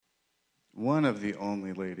one of the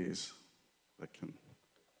only ladies that can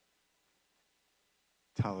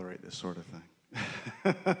tolerate this sort of thing.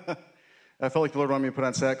 I felt like the Lord wanted me to put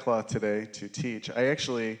on sackcloth today to teach. I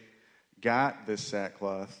actually got this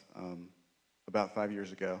sackcloth about 5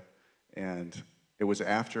 years ago, and it was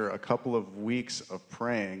after a couple of weeks of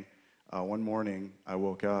praying. One morning, I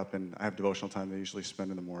woke up, and I have devotional time that I usually spend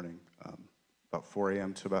in the morning, about 4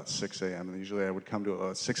 a.m. to about 6 a.m., and usually I would come to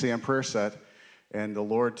a 6 a.m. prayer set, and the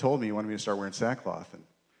Lord told me He wanted me to start wearing sackcloth, and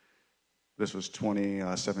this was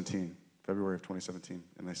 2017, February of 2017,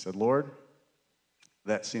 and I said, Lord,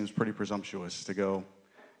 that seems pretty presumptuous to go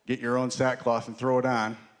get your own sackcloth and throw it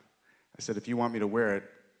on. I said, if you want me to wear it,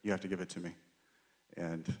 you have to give it to me.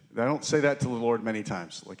 And I don't say that to the Lord many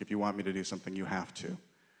times, like if you want me to do something, you have to.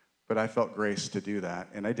 But I felt grace to do that,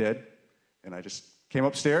 and I did. And I just came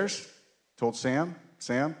upstairs, told Sam,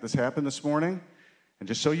 this happened this morning, and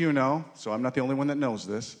just so you know, so I'm not the only one that knows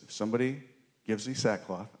this, if somebody gives me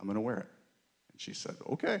sackcloth, I'm going to wear it. And she said,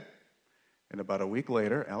 okay. And about a week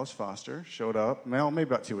later, Alice Foster showed up. Well, maybe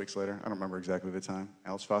about 2 weeks later. I don't remember exactly the time.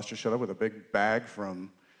 Alice Foster showed up with a big bag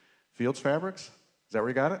from Fields Fabrics. Is that where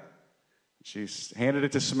you got it? She handed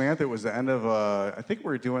it to Samantha. It was the end of, I think we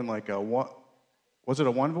were doing like a, was it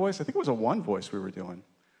a one voice? I think it was a one voice we were doing.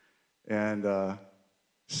 And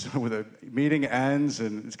so with the meeting ends,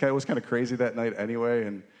 and it was kind of crazy that night anyway,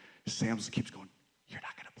 and Sam keeps going, you're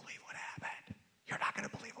not going to believe what happened. You're not going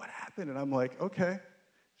to believe what happened. And I'm like, okay.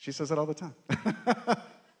 She says that all the time.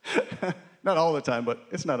 Not all the time, but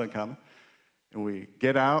it's not uncommon. And we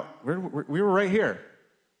get out. We were right here.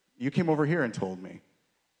 You came over here and told me,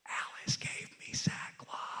 Alice gave me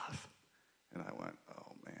sackcloth. And I went,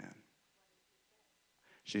 oh, man.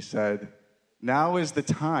 She said, now is the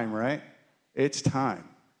time, right? It's time.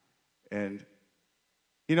 And,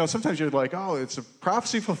 you know, sometimes you're like, oh, it's a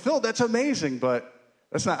prophecy fulfilled. That's amazing. But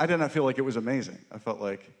that's not. I did not feel like it was amazing. I felt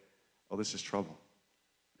like, oh, this is trouble.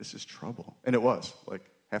 This is trouble. And it was. Like,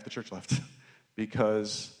 half the church left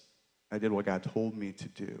because I did what God told me to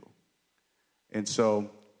do. And so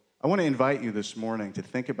I want to invite you this morning to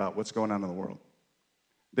think about what's going on in the world.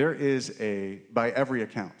 There is by every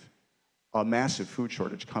account, a massive food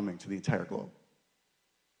shortage coming to the entire globe.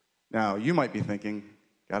 Now, you might be thinking,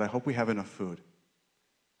 God, I hope we have enough food.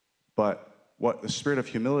 But what the spirit of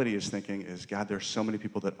humility is thinking is, God, there's so many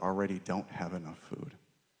people that already don't have enough food.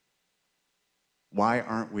 Why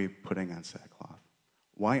aren't we putting on sackcloth?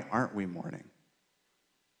 Why aren't we mourning?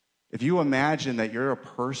 If you imagine that you're a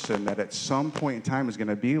person that at some point in time is going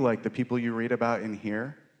to be like the people you read about in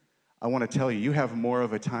here, I want to tell you, you have more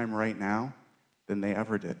of a time right now than they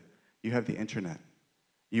ever did. You have the internet.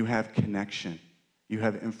 You have connection. You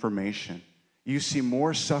have information. You see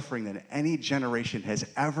more suffering than any generation has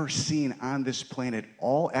ever seen on this planet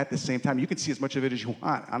all at the same time. You can see as much of it as you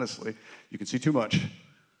want, honestly. You can see too much.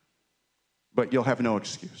 But you'll have no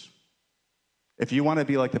excuse. If you want to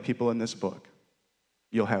be like the people in this book,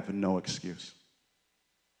 you'll have no excuse.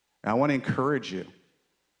 And I want to encourage you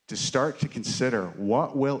to start to consider,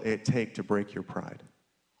 what will it take to break your pride?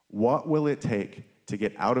 What will it take to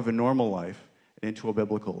get out of a normal life and into a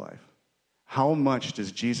biblical life? How much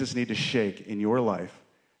does Jesus need to shake in your life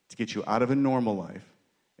to get you out of a normal life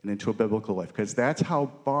and into a biblical life? Because that's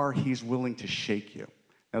how far He's willing to shake you.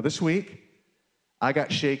 Now, this week, I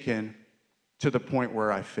got shaken to the point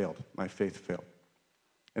where I failed. My faith failed.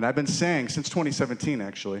 And I've been saying since 2017,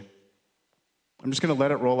 actually, I'm just going to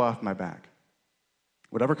let it roll off my back.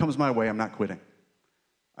 Whatever comes my way, I'm not quitting.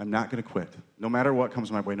 I'm not going to quit. No matter what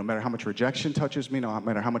comes my way, no matter how much rejection touches me, no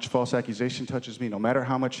matter how much false accusation touches me, no matter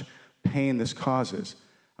how much pain this causes,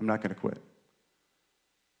 I'm not going to quit.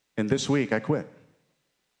 And this week, I quit.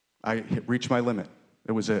 I reached my limit.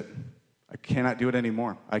 It was it. I cannot do it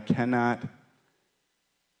anymore. I cannot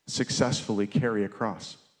successfully carry a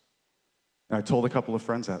cross. And I told a couple of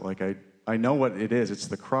friends that, like, I know what it is. It's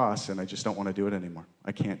the cross, and I just don't want to do it anymore.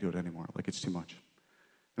 I can't do it anymore. Like, it's too much.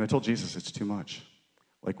 And I told Jesus it's too much.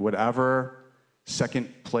 Like, whatever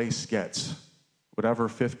second place gets, whatever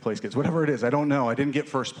fifth place gets, whatever it is, I don't know. I didn't get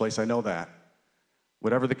first place. I know that.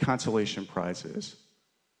 Whatever the consolation prize is,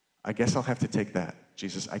 I guess I'll have to take that.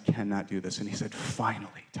 Jesus, I cannot do this. And He said,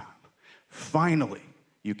 finally, Tom, finally,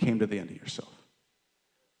 you came to the end of yourself.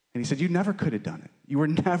 And He said, you never could have done it. You were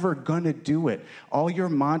never going to do it. All your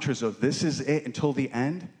mantras of this is it until the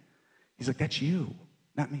end, He's like, that's you,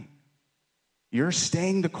 not me. You're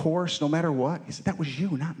staying the course no matter what. He said, that was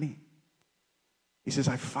you, not me. He says,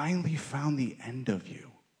 I finally found the end of you.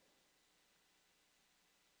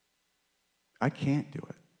 I can't do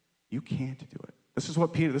it. You can't do it. This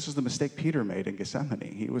is the mistake Peter made in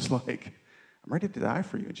Gethsemane. He was like, I'm ready to die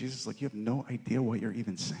for you. And Jesus is like, you have no idea what you're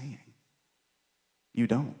even saying. You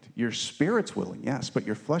don't. Your spirit's willing, yes, but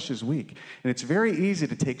your flesh is weak. And it's very easy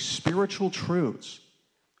to take spiritual truths,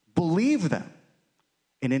 believe them,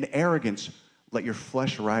 and in arrogance, let your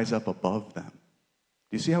flesh rise up above them.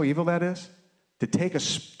 Do you see how evil that is? To take a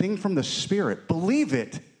thing from the spirit, believe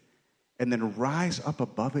it, and then rise up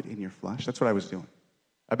above it in your flesh. That's what I was doing.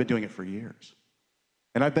 I've been doing it for years.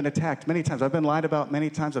 And I've been attacked many times. I've been lied about many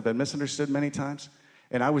times. I've been misunderstood many times.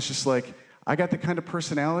 And I was just like, I got the kind of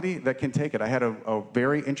personality that can take it. I had a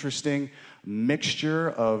very interesting mixture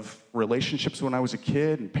of relationships when I was a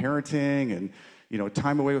kid and parenting and,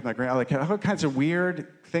 time away with my grandma. Like, all kinds of weird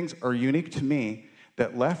things are unique to me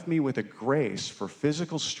that left me with a grace for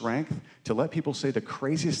physical strength to let people say the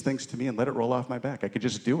craziest things to me and let it roll off my back. I could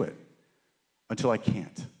just do it until I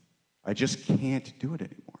can't. I just can't do it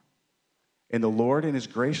anymore. And the Lord in his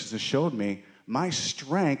grace has showed me my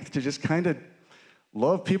strength to just kind of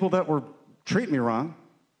love people that were treating me wrong.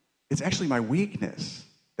 It's actually my weakness.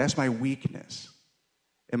 That's my weakness.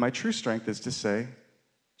 And my true strength is to say,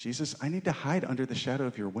 Jesus, I need to hide under the shadow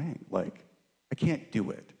of your wing. Like, I can't do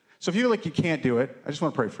it. So if you feel like you can't do it, I just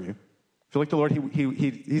want to pray for you. I feel like the Lord,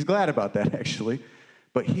 he's glad about that, actually.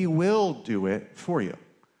 But he will do it for you.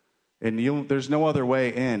 And there's no other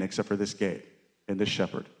way in except for this gate and this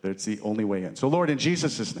shepherd. It's the only way in. So Lord, in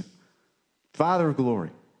Jesus' name, Father of glory,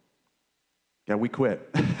 God, we quit.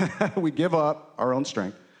 We give up our own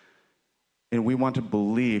strength. And we want to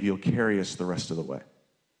believe you'll carry us the rest of the way.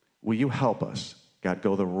 Will you help us, God,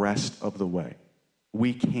 go the rest of the way?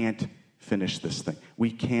 We can't finish this thing.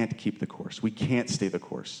 We can't keep the course. We can't stay the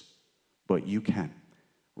course. But you can.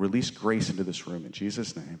 Release grace into this room. In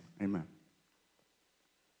Jesus' name, amen.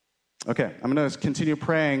 Okay, I'm going to continue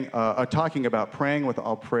talking about praying with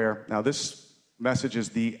all prayer. Now, this message is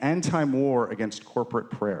the end-time war against corporate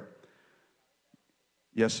prayer.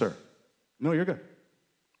 Yes, sir. No, you're good.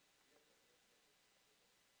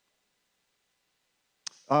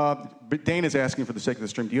 Dane is asking for the sake of the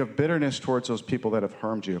stream, do you have bitterness towards those people that have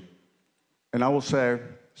harmed you? And I will say,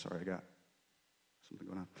 sorry, I got something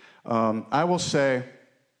going on. I will say,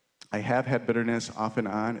 I have had bitterness off and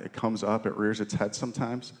on. It comes up, it rears its head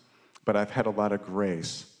sometimes. But I've had a lot of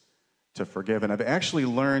grace to forgive. And I've actually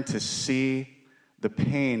learned to see the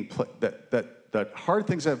pain, that hard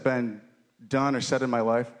things that have been done or said in my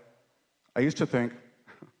life. I used to think,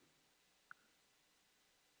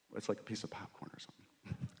 it's like a piece of popcorn or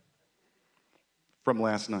something. From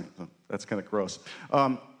last night. That's kind of gross.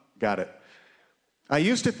 Got it. I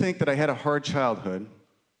used to think that I had a hard childhood.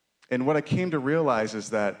 And what I came to realize is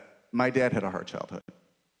that my dad had a hard childhood.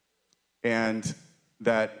 And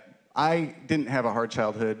that I didn't have a hard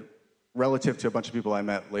childhood relative to a bunch of people I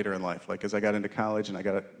met later in life. Like as I got into college and I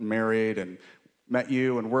got married and met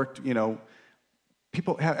you and worked,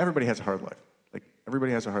 everybody has a hard life. Like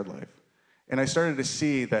everybody has a hard life. And I started to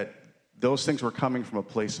see that those things were coming from a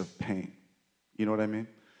place of pain. You know what I mean?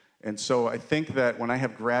 And so I think that when I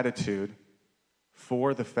have gratitude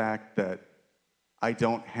for the fact that I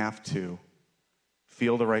don't have to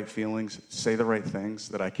feel the right feelings, say the right things,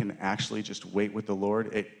 that I can actually just wait with the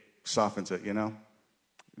Lord, it softens it, In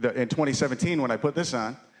 2017, when I put this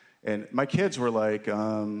on, and my kids were like,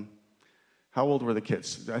 how old were the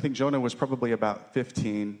kids? I think Jonah was probably about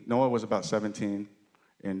 15, Noah was about 17,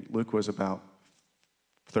 and Luke was about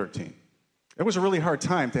 13. It was a really hard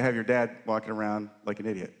time to have your dad walking around like an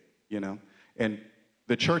idiot, And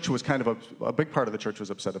the church was kind of a big part of the church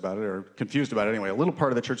was upset about it, or confused about it anyway. A little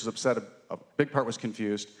part of the church was upset, a big part was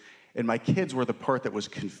confused, and my kids were the part that was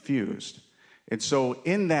confused. And so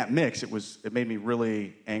in that mix, it made me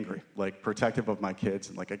really angry, like protective of my kids,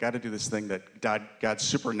 and like I got to do this thing that God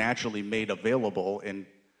supernaturally made available, and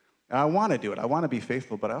I want to do it. I want to be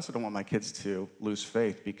faithful, but I also don't want my kids to lose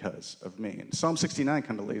faith because of me. And Psalm 69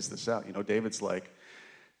 kind of lays this out. David's like,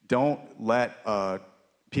 don't let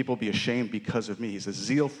people be ashamed because of me. He says,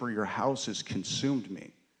 zeal for your house has consumed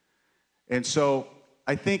me. And so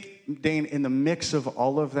I think, Dane, in the mix of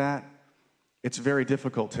all of that, it's very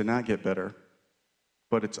difficult to not get bitter,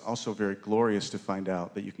 but it's also very glorious to find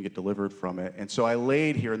out that you can get delivered from it. And so I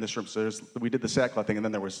laid here in this room. So we did the sackcloth thing, and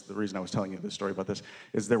then there was the reason I was telling you this story about this,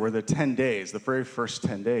 is there were the 10 days, the very first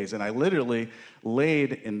 10 days. And I literally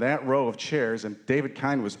laid in that row of chairs, and David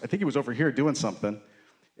Kine I think he was over here doing something.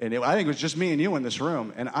 And I think it was just me and you in this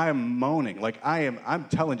room, and I am moaning. Like I'm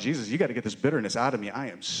telling Jesus, you got to get this bitterness out of me. I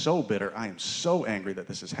am so bitter. I am so angry that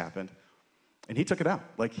this has happened. And he took it out.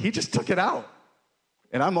 Like he just took it out.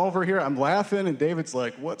 And I'm over here, I'm laughing, and David's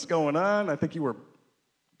like, what's going on? I think you were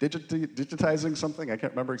digitizing something. I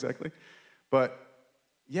can't remember exactly. But,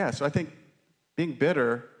 yeah, so I think being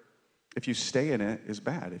bitter, if you stay in it, is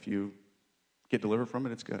bad. If you get delivered from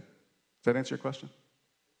it, it's good. Does that answer your question?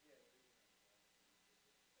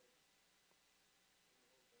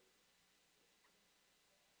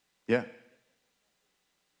 Yeah.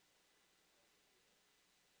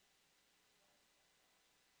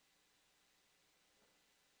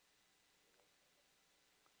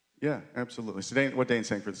 Yeah, absolutely. So what Dane's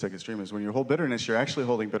saying for the sake of stream is when you hold bitterness, you're actually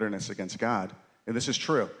holding bitterness against God. And this is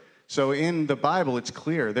true. So in the Bible, it's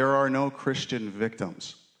clear there are no Christian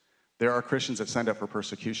victims. There are Christians that signed up for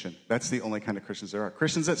persecution. That's the only kind of Christians there are.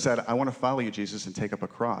 Christians that said, I want to follow you, Jesus, and take up a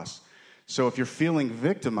cross. So if you're feeling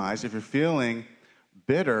victimized, if you're feeling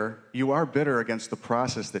bitter, you are bitter against the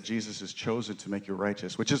process that Jesus has chosen to make you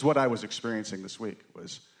righteous, which is what I was experiencing this week,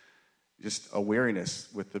 was just a weariness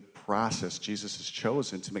with the process Jesus has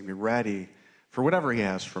chosen to make me ready for whatever he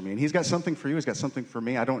has for me. And he's got something for you. He's got something for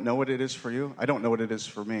me. I don't know what it is for you. I don't know what it is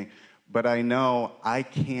for me. But I know I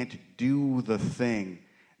can't do the thing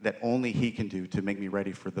that only he can do to make me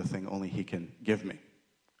ready for the thing only he can give me.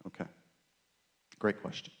 Okay. Great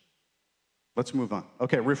question. Let's move on.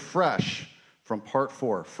 Okay, refresh from part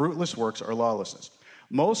 4. Fruitless works are lawlessness.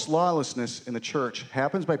 Most lawlessness in the church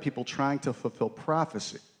happens by people trying to fulfill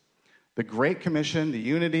prophecy. The Great Commission, the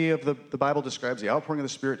unity of the Bible describes, the outpouring of the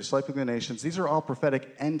Spirit, discipling the nations, these are all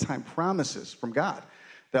prophetic end-time promises from God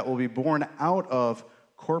that will be born out of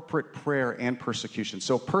corporate prayer and persecution.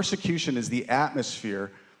 So persecution is the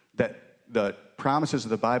atmosphere that the promises of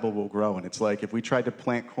the Bible will grow in. It's like if we tried to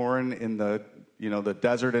plant corn in the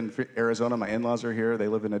desert in Arizona. My in-laws are here. They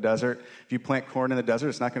live in a desert. If you plant corn in the desert,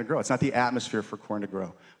 it's not going to grow. It's not the atmosphere for corn to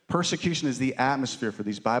grow. Persecution is the atmosphere for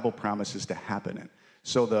these Bible promises to happen in.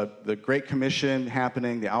 So the Great Commission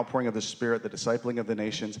happening, the outpouring of the Spirit, the discipling of the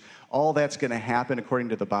nations, all that's going to happen, according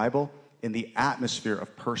to the Bible, in the atmosphere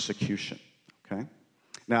of persecution. Okay?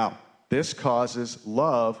 Now, this causes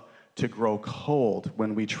love to grow cold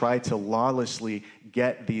when we try to lawlessly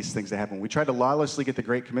get these things to happen. We try to lawlessly get the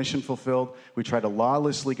Great Commission fulfilled. We try to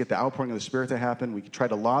lawlessly get the outpouring of the Spirit to happen. We try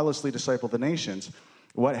to lawlessly disciple the nations.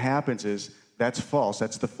 What happens is that's false.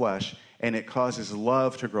 That's the flesh. And it causes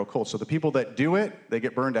love to grow cold. So the people that do it, they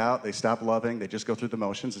get burned out. They stop loving. They just go through the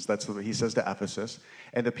motions. That's what he says to Ephesus.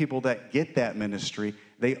 And the people that get that ministry,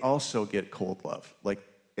 they also get cold love.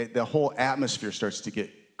 The whole atmosphere starts to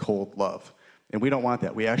get cold love. And we don't want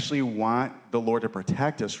that. We actually want the Lord to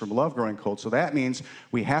protect us from love growing cold. So that means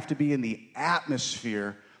we have to be in the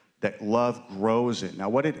atmosphere that love grows in. Now,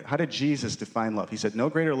 how did Jesus define love? He said, no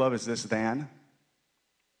greater love is this than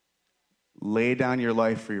lay down your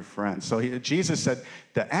life for your friends. So Jesus said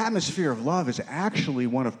the atmosphere of love is actually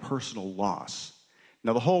one of personal loss.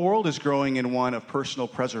 Now, the whole world is growing in one of personal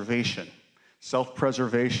preservation,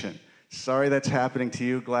 self-preservation. Sorry that's happening to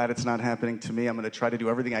you. Glad it's not happening to me. I'm going to try to do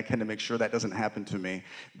everything I can to make sure that doesn't happen to me.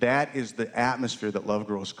 That is the atmosphere that love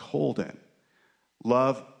grows cold in.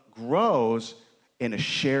 Love grows in a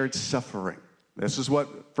shared suffering. This is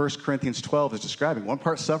what 1 Corinthians 12 is describing. One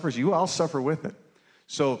part suffers, you all suffer with it.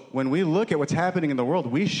 So when we look at what's happening in the world,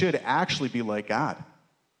 we should actually be like God.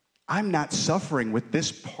 I'm not suffering with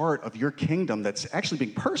this part of your kingdom that's actually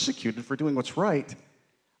being persecuted for doing what's right.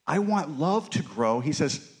 I want love to grow. He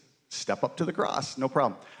says, step up to the cross, no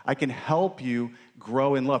problem. I can help you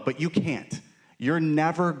grow in love, but you can't. You're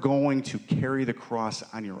never going to carry the cross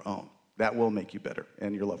on your own. That will make you bitter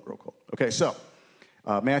and your love grow cold. Okay, so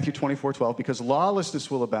Matthew 24:12, because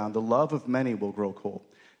lawlessness will abound, the love of many will grow cold.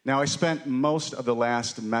 Now, I spent most of the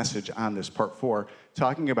last message on this, part 4,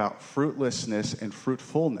 talking about fruitlessness and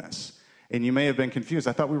fruitfulness. And you may have been confused.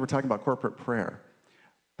 I thought we were talking about corporate prayer.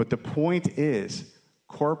 But the point is,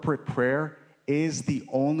 corporate prayer is the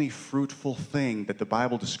only fruitful thing that the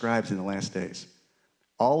Bible describes in the last days.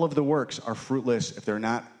 All of the works are fruitless if they're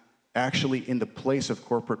not actually in the place of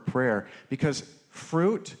corporate prayer, because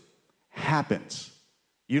fruit happens.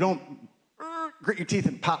 You don't grit your teeth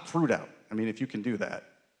and pop fruit out. I mean, if you can do that.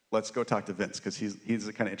 Let's go talk to Vince, because he's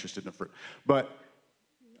kind of interested in fruit. But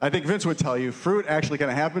I think Vince would tell you, fruit actually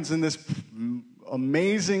kind of happens in this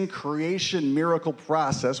amazing creation miracle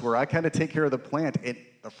process where I kind of take care of the plant, and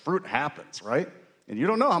the fruit happens, right? And you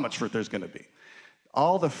don't know how much fruit there's going to be.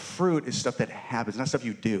 All the fruit is stuff that happens, not stuff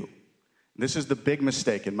you do. This is the big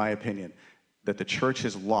mistake, in my opinion, that the church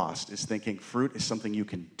has lost, is thinking fruit is something you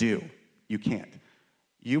can do. You can't.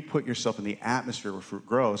 You put yourself in the atmosphere where fruit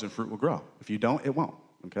grows, and fruit will grow. If you don't, it won't.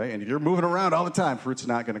 Okay, and if you're moving around all the time, fruit's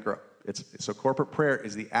not going to grow. So corporate prayer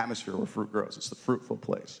is the atmosphere where fruit grows. It's the fruitful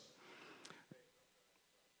place.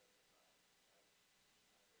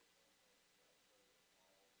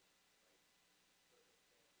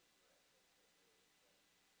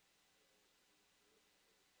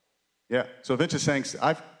 Yeah. So Vince is saying,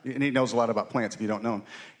 and he knows a lot about plants if you don't know him.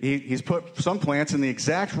 He's put some plants in the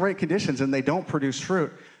exact right conditions and they don't produce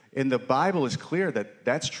fruit. And the Bible is clear that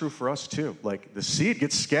that's true for us too. Like the seed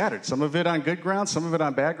gets scattered. Some of it on good ground, some of it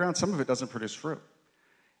on bad ground, some of it doesn't produce fruit.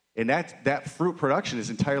 And that fruit production is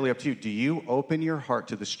entirely up to you. Do you open your heart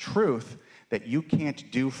to this truth that you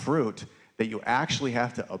can't do fruit, that you actually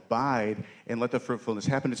have to abide and let the fruitfulness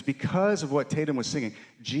happen? It's because of what Tatum was singing.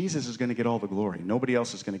 Jesus is going to get all the glory. Nobody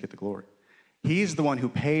else is going to get the glory. He's the one who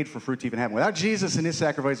paid for fruit to even happen. Without Jesus and his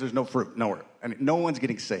sacrifice, there's no fruit, nowhere. I mean, no one's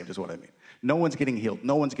getting saved is what I mean. No one's getting healed.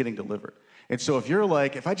 No one's getting delivered. And so if you're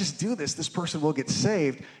like, if I just do this, this person will get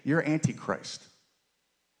saved, you're Antichrist.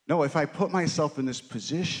 No, if I put myself in this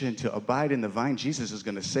position to abide in the vine, Jesus is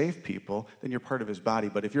going to save people, then you're part of his body.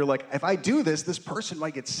 But if you're like, if I do this, this person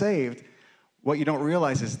might get saved, what you don't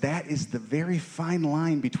realize is that is the very fine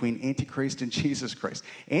line between Antichrist and Jesus Christ.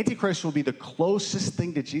 Antichrist will be the closest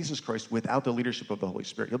thing to Jesus Christ without the leadership of the Holy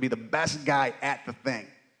Spirit. He'll be the best guy at the thing.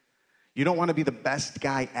 You don't want to be the best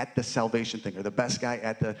guy at the salvation thing, or the best guy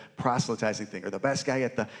at the proselytizing thing, or the best guy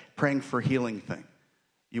at the praying for healing thing.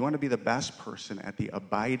 You want to be the best person at the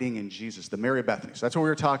abiding in Jesus, the Mary of Bethany. So that's what we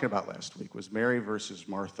were talking about last week, was Mary versus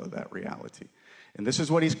Martha, that reality. And this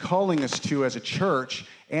is what he's calling us to as a church,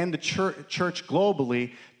 and the church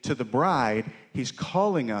globally, to the bride. He's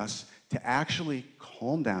calling us to actually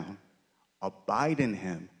calm down, abide in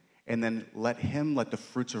him, and then let the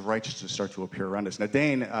fruits of righteousness start to appear around us. Now,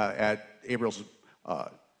 Dane, at Abriel's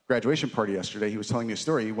graduation party yesterday, he was telling me a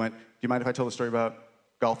story. He went, do you mind if I tell the story about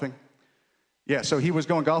golfing? Yeah, so he was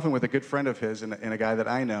going golfing with a good friend of his and a guy that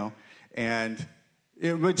I know, and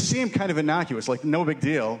it would seem kind of innocuous, like no big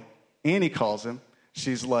deal. Annie calls him.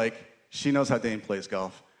 She's like, she knows how Dane plays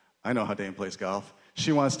golf. I know how Dane plays golf.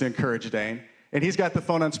 She wants to encourage Dane, and he's got the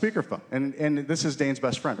phone on speakerphone. And this is Dane's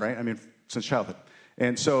best friend, right? I mean, since childhood.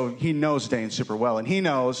 And so he knows Dane super well, and he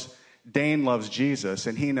knows Dane loves Jesus,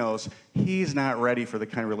 and he knows he's not ready for the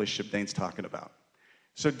kind of relationship Dane's talking about.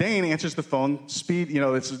 So Dane answers the phone, it's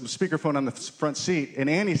a speakerphone on the front seat, and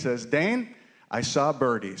Annie says, Dane, I saw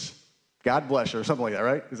birdies. God bless her, or something like that,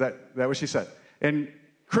 right? Is that what she said? And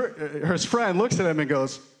his friend looks at him and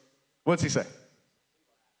goes, what's he say?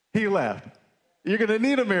 He laughed. You're going to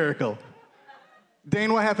need a miracle.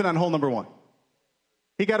 Dane, what happened on hole number 1?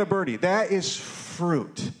 He got a birdie. That is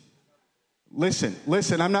fruit. Listen,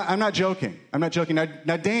 I'm not joking.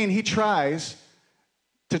 Now Dane, he tries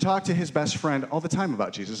to talk to his best friend all the time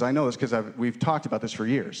about Jesus. I know this because we've talked about this for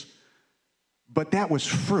years. But that was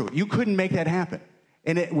fruit. You couldn't make that happen.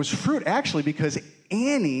 And it was fruit actually because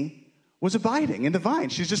Annie was abiding in the vine.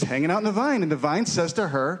 She's just hanging out in the vine, and the vine says to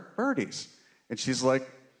her, birdies. And she's like,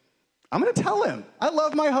 I'm going to tell him. I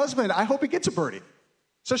love my husband. I hope he gets a birdie.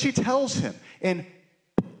 So she tells him. And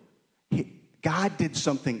God did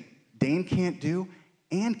something Dane can't do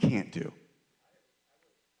and can't do.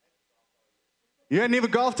 You hadn't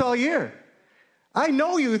even golfed all year. I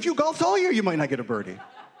know you. If you golfed all year, you might not get a birdie.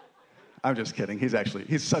 I'm just kidding.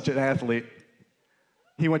 He's such an athlete.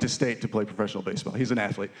 He went to state to play professional baseball. He's an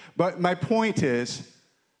athlete. But my point is,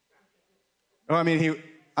 he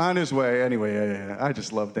on his way anyway. Yeah. I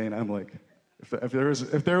just love Dane. I'm like, if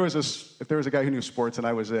there was a guy who knew sports and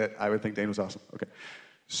I was it, I would think Dane was awesome. Okay.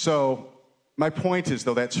 So my point is,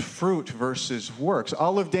 though, that's fruit versus works.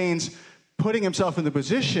 All of Dane's putting himself in the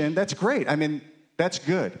position, that's great. I mean, that's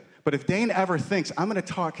good. But if Dane ever thinks, I'm going to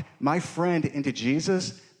talk my friend into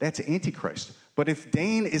Jesus, that's Antichrist. But if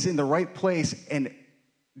Dane is in the right place and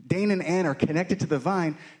Dane and Ann are connected to the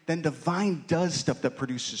vine, then the vine does stuff that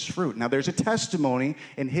produces fruit. Now, there's a testimony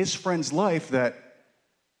in his friend's life that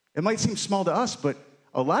it might seem small to us, but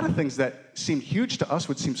a lot of things that seem huge to us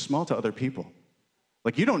would seem small to other people.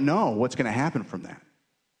 Like, you don't know what's going to happen from that.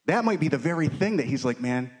 That might be the very thing that he's like,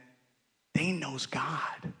 man, Dane knows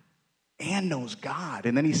God. Ann knows God.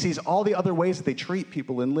 And then he sees all the other ways that they treat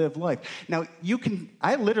people and live life. Now,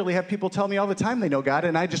 I literally have people tell me all the time they know God,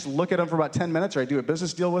 and I just look at them for about 10 minutes, or I do a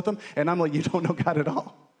business deal with them, and I'm like, you don't know God at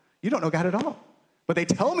all. You don't know God at all. But they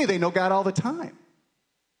tell me they know God all the time.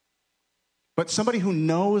 But somebody who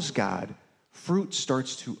knows God, fruit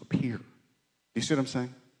starts to appear. Do you see what I'm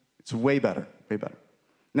saying? It's way better, way better.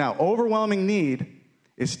 Now, overwhelming need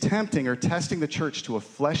is tempting or testing the church to a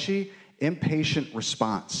fleshy, impatient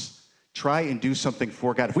response. Try and do something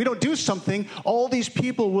for God. If we don't do something, all these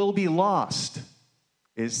people will be lost,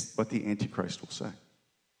 is what the Antichrist will say.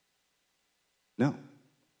 No.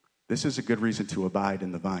 This is a good reason to abide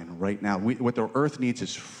in the vine right now. What the earth needs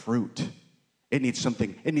is fruit. It needs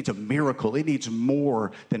something. It needs a miracle. It needs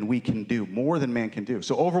more than we can do, more than man can do.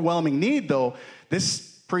 So overwhelming need, though,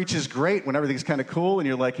 this Preach is great when everything's kind of cool and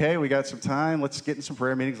you're like, hey, we got some time. Let's get in some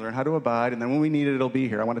prayer meetings, learn how to abide. And then when we need it, it'll be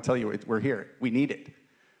here. I want to tell you, we're here. We need it.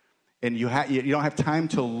 And you don't have time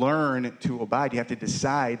to learn to abide. You have to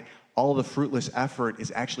decide all the fruitless effort is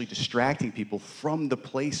actually distracting people from the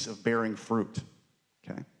place of bearing fruit.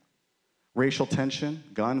 Okay? Racial tension,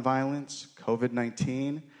 gun violence,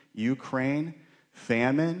 COVID-19, Ukraine,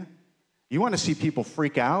 famine. You want to see people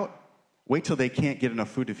freak out? Wait till they can't get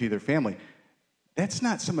enough food to feed their family. That's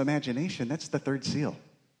not some imagination. That's the third seal.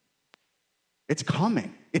 It's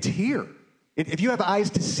coming. It's here. If you have eyes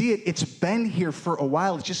to see it, it's been here for a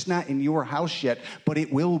while. It's just not in your house yet, but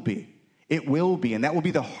it will be. It will be, and that will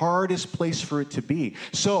be the hardest place for it to be.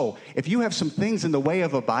 So, if you have some things in the way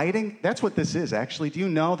of abiding, that's what this is, actually. Do you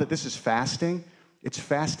know that this is fasting? It's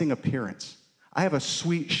fasting appearance. I have a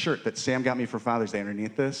sweet shirt that Sam got me for Father's Day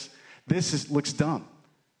underneath this. Looks dumb,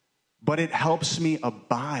 but it helps me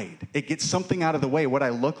abide. It gets something out of the way, what I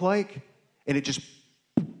look like, and it just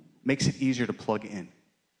makes it easier to plug in.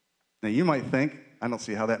 Now, you might think, I don't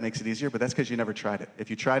see how that makes it easier, but that's because you never tried it. If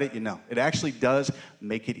you tried it, you know. It actually does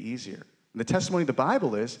make it easier. And the testimony of the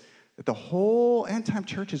Bible is that the whole end-time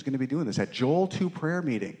church is going to be doing this. At Joel 2 prayer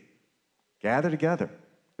meeting, gather together.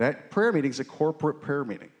 That prayer meeting is a corporate prayer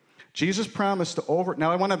meeting. Jesus promised to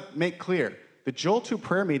Now, I want to make clear, the Joel 2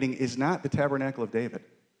 prayer meeting is not the Tabernacle of David.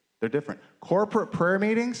 They're different. Corporate prayer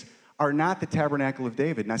meetings are not the Tabernacle of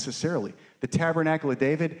David necessarily. The Tabernacle of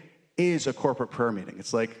David is a corporate prayer meeting.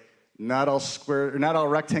 It's like not all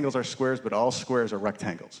rectangles are squares, but all squares are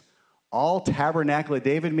rectangles. All Tabernacle of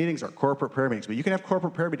David meetings are corporate prayer meetings, but you can have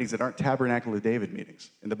corporate prayer meetings that aren't Tabernacle of David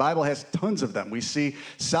meetings. And the Bible has tons of them. We see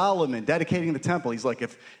Solomon dedicating the temple. He's like,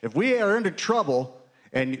 if we are into trouble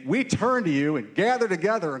and we turn to you and gather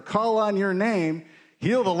together and call on your name,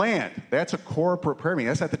 heal the land. That's a corporate prayer meeting.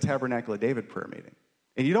 That's not the Tabernacle of David prayer meeting.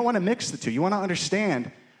 And you don't want to mix the two. You want to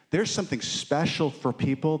understand there's something special for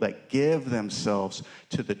people that give themselves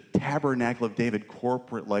to the Tabernacle of David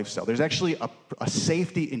corporate lifestyle. There's actually a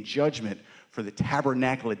safety in judgment for the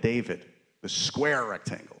Tabernacle of David, the square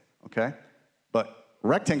rectangle, okay? But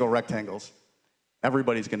rectangles,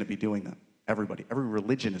 everybody's going to be doing them. Everybody. Every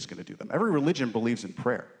religion is going to do them. Every religion believes in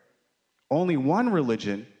prayer. Only one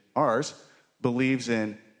religion, ours, believes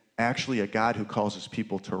in actually a God who calls his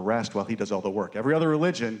people to rest while he does all the work. Every other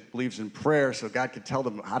religion believes in prayer so God can tell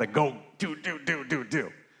them how to go do.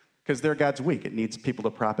 Because their God's weak. It needs people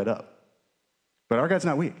to prop it up. But our God's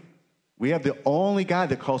not weak. We have the only God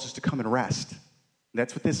that calls us to come and rest.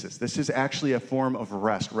 That's what this is. This is actually a form of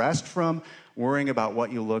rest. Rest from worrying about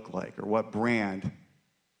what you look like or what brand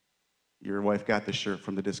your wife got the shirt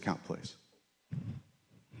from the discount place.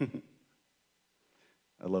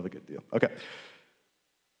 I love a good deal. Okay.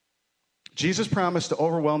 Jesus promised to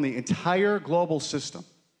overwhelm the entire global system.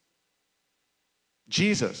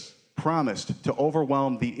 Jesus promised to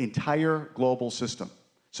overwhelm the entire global system.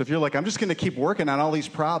 So if you're like, I'm just going to keep working on all these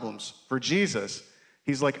problems for Jesus,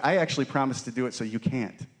 he's like, I actually promised to do it so you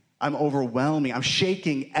can't. I'm overwhelming. I'm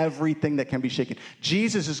shaking everything that can be shaken.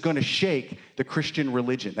 Jesus is going to shake the Christian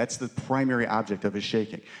religion. That's the primary object of his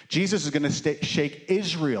shaking. Jesus is going to shake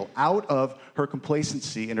Israel out of her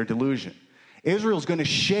complacency and her delusion. Israel's going to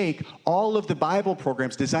shake all of the Bible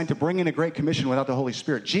programs designed to bring in a Great Commission without the Holy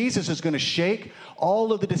Spirit. Jesus is going to shake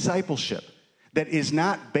all of the discipleship that is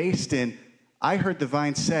not based in, I heard the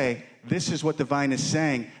vine say, this is what the vine is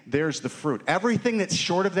saying, there's the fruit. Everything that's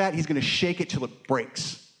short of that, he's going to shake it till it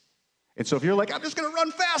breaks. And so if you're like, I'm just going to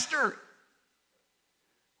run faster,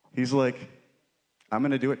 he's like, I'm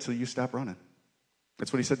going to do it till you stop running.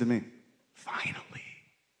 That's what he said to me.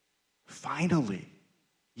 Finally,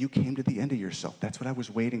 you came to the end of yourself. That's what I was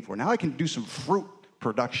waiting for. Now I can do some fruit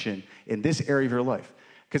production in this area of your life.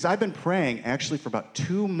 Because I've been praying actually for about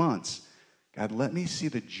 2 months. God, let me see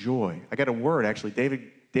the joy. I got a word, actually.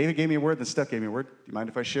 David gave me a word, then Steph gave me a word. Do you mind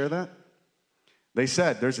if I share that? They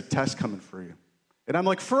said, there's a test coming for you. And I'm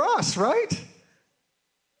like, for us, right?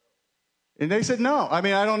 And they said no. I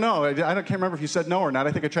mean, I don't know. I can't remember if you said no or not.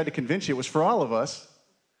 I think I tried to convince you it was for all of us.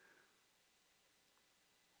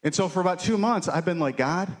 And so for about 2 months, I've been like,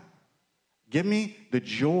 God, give me the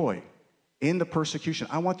joy in the persecution.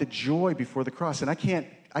 I want the joy before the cross. And I can't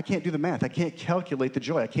do the math. I can't calculate the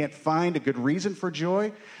joy. I can't find a good reason for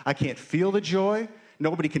joy. I can't feel the joy.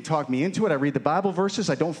 Nobody can talk me into it. I read the Bible verses.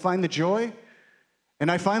 I don't find the joy. And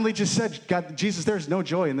I finally just said, God, Jesus, there's no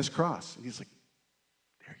joy in this cross. And he's like,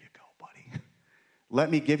 there you go, buddy. Let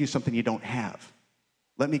me give you something you don't have.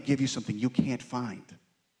 Let me give you something you can't find.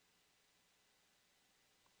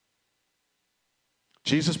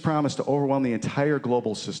 Jesus promised to overwhelm the entire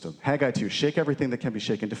global system. Haggai 2, shake everything that can be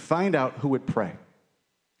shaken, to find out who would pray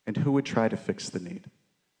and who would try to fix the need.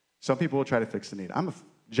 Some people will try to fix the need. I'm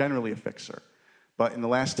generally a fixer. But in the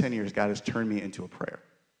last 10 years, God has turned me into a prayer.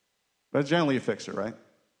 But generally a fixer, right?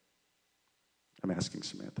 I'm asking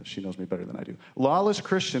Samantha. She knows me better than I do. Lawless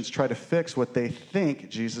Christians try to fix what they think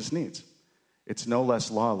Jesus needs. It's no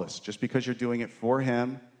less lawless. Just because you're doing it for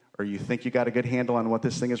him or you think you got a good handle on what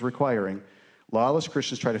this thing is requiring, lawless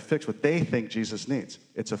Christians try to fix what they think Jesus needs.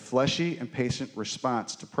 It's a fleshy and patient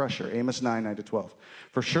response to pressure. Amos 9, 9-12.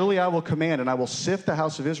 For surely I will command, and I will sift the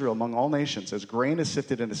house of Israel among all nations, as grain is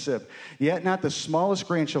sifted in a sieve. Yet not the smallest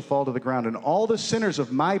grain shall fall to the ground, and all the sinners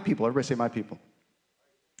of my people, everybody say my people,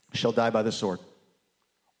 shall die by the sword.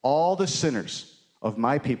 All the sinners of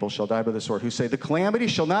my people shall die by the sword, who say, the calamity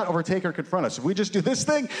shall not overtake or confront us. If we just do this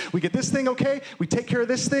thing, we get this thing okay, we take care of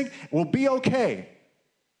this thing, we'll be okay.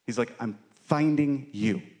 He's like, I'm finding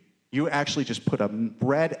you. You actually just put a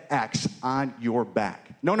red X on your back.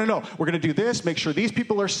 No. We're going to do this, make sure these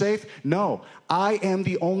people are safe. No, I am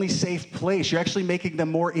the only safe place. You're actually making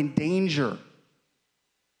them more in danger.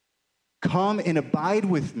 Come and abide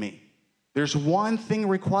with me. There's one thing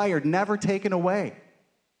required, never taken away.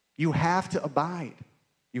 You have to abide.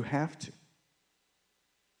 You have to.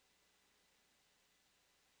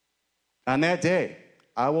 On that day,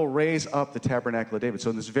 I will raise up the tabernacle of David. So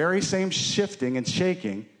in this very same shifting and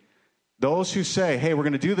shaking, those who say, hey, we're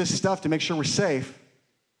going to do this stuff to make sure we're safe,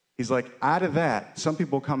 he's like, out of that, some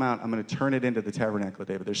people will come out, I'm going to turn it into the tabernacle of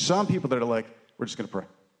David. There's some people that are like, we're just going to pray.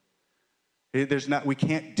 We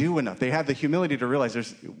can't do enough. They have the humility to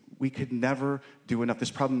realize we could never do enough.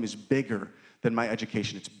 This problem is bigger than my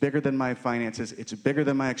education. It's bigger than my finances. It's bigger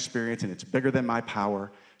than my experience, and it's bigger than my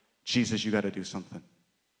power. Jesus, you got to do something.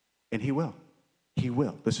 And he will. He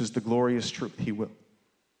will. This is the glorious truth. He will.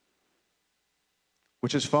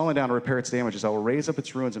 Which has fallen down to repair its damages. I will raise up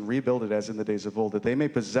its ruins and rebuild it as in the days of old, that they may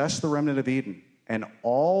possess the remnant of Eden and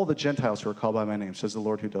all the Gentiles who are called by my name, says the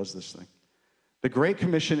Lord who does this thing. The Great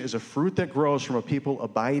Commission is a fruit that grows from a people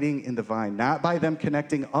abiding in the vine, not by them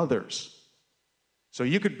connecting others. So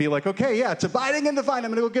you could be like, okay, yeah, it's abiding in the vine.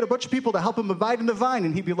 I'm going to go get a bunch of people to help him abide in the vine.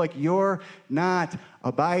 And he'd be like, you're not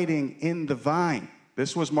abiding in the vine.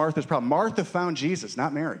 This was Martha's problem. Martha found Jesus,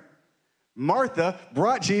 not Mary. Martha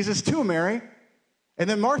brought Jesus to Mary. And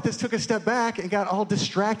then Martha took a step back and got all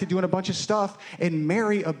distracted doing a bunch of stuff. And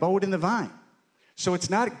Mary abode in the vine. So it's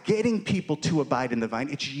not getting people to abide in the vine.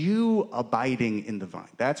 It's you abiding in the vine.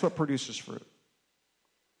 That's what produces fruit.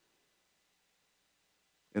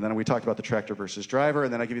 And then we talked about the tractor versus driver,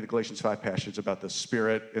 and then I give you the Galatians 5 passage about the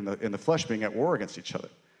spirit and the flesh being at war against each other.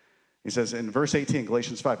 He says in verse 18,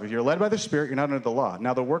 Galatians 5, if you're led by the Spirit, you're not under the law.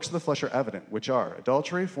 Now the works of the flesh are evident, which are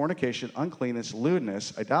adultery, fornication, uncleanness,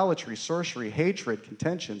 lewdness, idolatry, sorcery, hatred,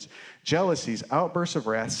 contentions, jealousies, outbursts of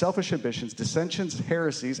wrath, selfish ambitions, dissensions,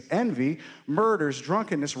 heresies, envy, murders,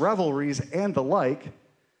 drunkenness, revelries, and the like,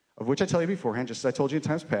 of which I tell you beforehand, just as I told you in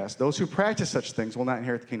times past, those who practice such things will not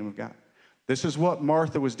inherit the kingdom of God. This is what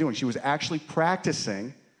Martha was doing. She was actually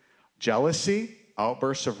practicing jealousy,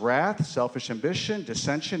 outbursts of wrath, selfish ambition,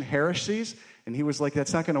 dissension, heresies. And he was like,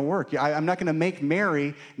 that's not going to work. I'm not going to make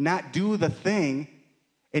Mary not do the thing.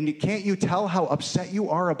 And can't you tell how upset you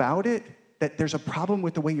are about it? That there's a problem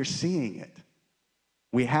with the way you're seeing it.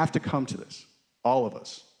 We have to come to this, all of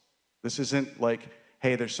us. This isn't like,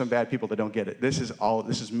 hey, there's some bad people that don't get it. This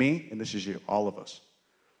is me and this is you, all of us.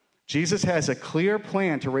 Jesus has a clear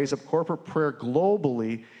plan to raise up corporate prayer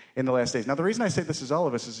globally in the last days. Now, the reason I say this is all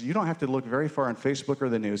of us is you don't have to look very far on Facebook or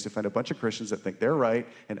the news to find a bunch of Christians that think they're right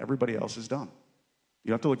and everybody else is dumb. You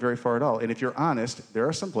don't have to look very far at all. And if you're honest, there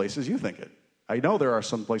are some places you think it. I know there are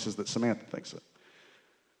some places that Samantha thinks it.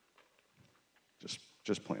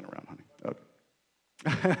 Just playing around, honey.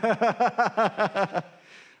 Okay.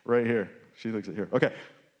 Right here. She thinks it here. Okay.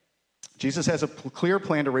 Jesus has a clear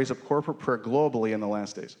plan to raise up corporate prayer globally in the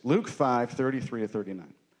last days. Luke 5, 33-39.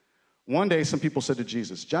 One day, some people said to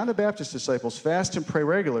Jesus, John the Baptist's disciples fast and pray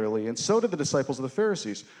regularly, and so did the disciples of the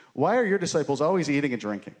Pharisees. Why are your disciples always eating and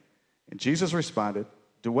drinking? And Jesus responded,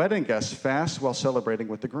 do wedding guests fast while celebrating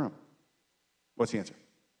with the groom? What's the answer?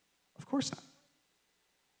 Of course not.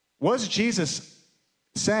 Was Jesus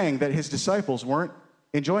saying that his disciples weren't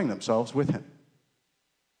enjoying themselves with him?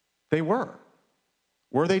 They were.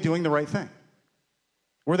 Were they doing the right thing?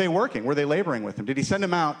 Were they working? Were they laboring with him? Did he send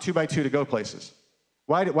them out 2 by 2 to go places?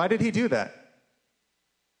 Why did he do that?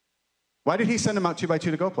 Why did he send them out 2 by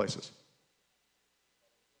 2 to go places?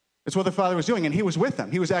 It's what the Father was doing, and he was with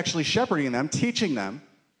them. He was actually shepherding them, teaching them.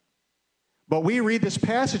 But we read this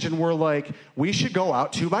passage, and we're like, we should go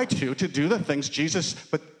out 2 by 2 to do the things Jesus,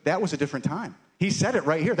 but that was a different time. He said it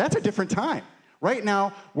right here. That's a different time. Right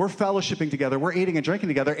now, we're fellowshipping together, we're eating and drinking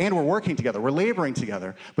together, and we're working together, we're laboring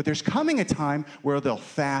together. But there's coming a time where they'll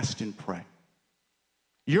fast and pray.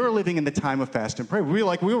 You're living in the time of fast and pray.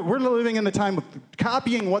 We're living in the time of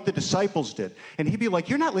copying what the disciples did. And he'd be like,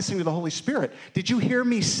 you're not listening to the Holy Spirit. Did you hear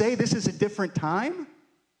me say this is a different time?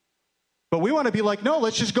 But we want to be like, no,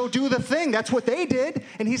 let's just go do the thing. That's what they did.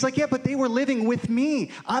 And he's like, yeah, but they were living with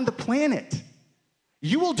me on the planet.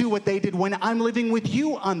 You will do what they did when I'm living with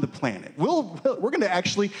you on the planet. We're going to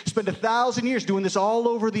actually spend 1,000 years doing this all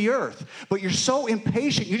over the earth. But you're so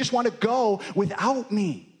impatient, you just want to go without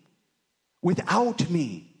me. Without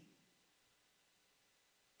me.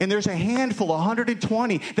 And there's a handful,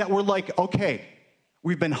 120, that were like, okay,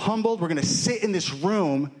 we've been humbled. We're going to sit in this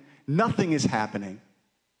room. Nothing is happening.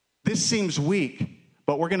 This seems weak,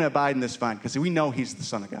 but we're going to abide in this vine because we know he's the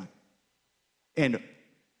Son of God. And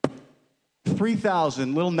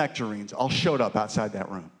 3,000 little nectarines all showed up outside that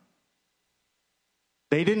room.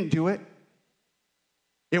 They didn't do it.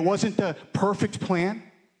 It wasn't the perfect plan.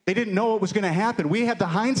 They didn't know what was going to happen. We have the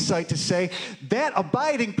hindsight to say that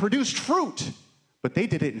abiding produced fruit. But they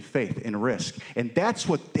did it in faith and risk. And that's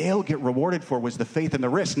what they'll get rewarded for, was the faith and the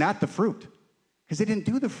risk, not the fruit. Because they didn't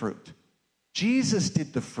do the fruit. Jesus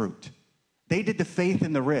did the fruit. They did the faith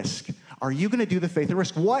and the risk. Are you going to do the faith and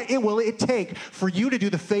risk? What will it take for you to do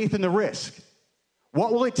the faith and the risk?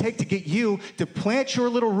 What will it take to get you to plant your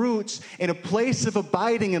little roots in a place of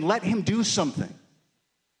abiding and let him do something?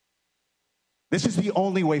 This is the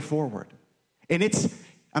only way forward. And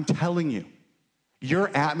I'm telling you, your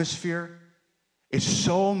atmosphere is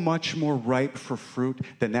so much more ripe for fruit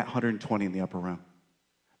than that 120 in the upper room.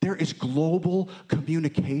 There is global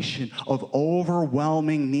communication of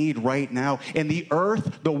overwhelming need right now. And the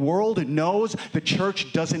earth, the world knows the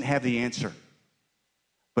church doesn't have the answer.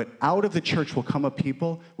 But out of the church will come a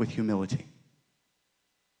people with humility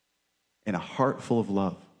and a heart full of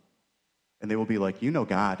love. And they will be like, you know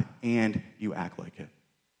God, and you act like it.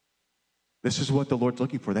 This is what the Lord's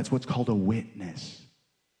looking for. That's what's called a witness.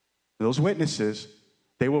 Those witnesses,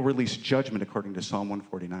 they will release judgment according to Psalm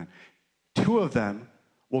 149. 2 of them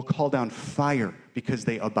will call down fire because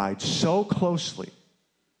they abide so closely.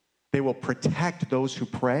 They will protect those who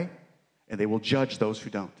pray, and they will judge those who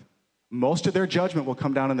don't. Most of their judgment will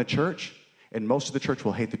come down in the church, and most of the church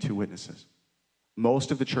will hate the 2 witnesses. Most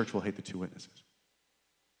of the church will hate the 2 witnesses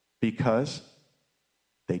because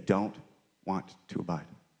they don't want to abide.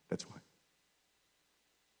 That's why.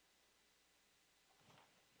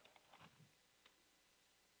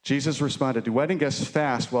 Jesus responded, do wedding guests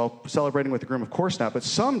fast while celebrating with the groom? Of course not, but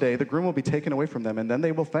someday the groom will be taken away from them, and then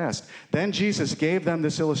they will fast. Then Jesus gave them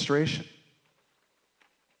this illustration.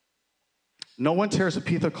 No one tears a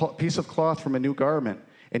piece of cloth from a new garment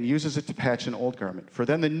and uses it to patch an old garment, for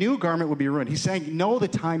then the new garment will be ruined. He's saying, know the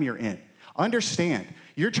time you're in. Understand,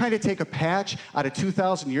 you're trying to take a patch out of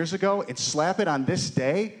 2,000 years ago and slap it on this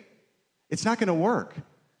day. It's not going to work,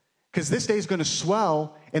 because this day is going to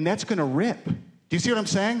swell, and that's going to rip. Do you see what I'm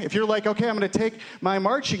saying? If you're like, okay, I'm going to take my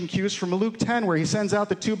marching cues from Luke 10 where he sends out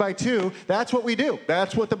the 2x2, that's what we do.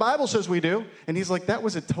 That's what the Bible says we do. And he's like, that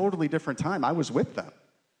was a totally different time. I was with them.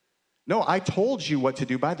 No, I told you what to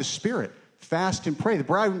do by the Spirit. Fast and pray. The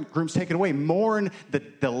bridegroom's taken away. Mourn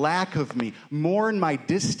the lack of me. Mourn my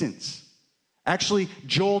distance. Actually,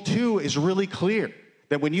 Joel 2 is really clear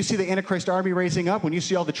that when you see the Antichrist army raising up, when you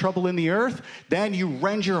see all the trouble in the earth, then you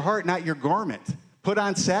rend your heart, not your garment. Put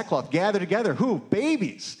on sackcloth, gather together. Who?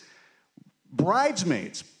 Babies,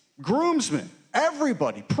 bridesmaids, groomsmen,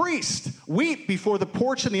 everybody, priest. Weep before the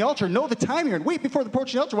porch and the altar. Know the time you're in. Weep before the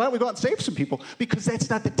porch and the altar. Why don't we go out and save some people? Because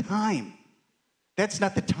that's not the time. That's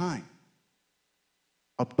not the time.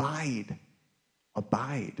 Abide.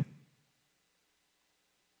 Abide.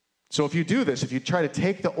 So if you do this, if you try to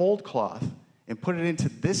take the old cloth and put it into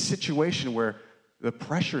this situation where the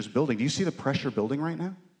pressure is building. Do you see the pressure building right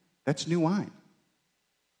now? That's new wine.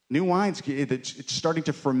 New wine's, it's starting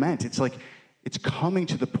to ferment. It's like it's coming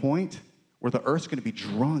to the point where the earth's going to be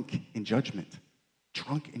drunk in judgment.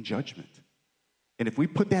 Drunk in judgment. And if we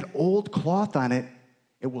put that old cloth on it,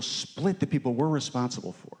 it will split the people we're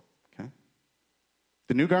responsible for. Okay?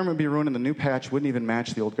 The new garment would be ruined, and the new patch wouldn't even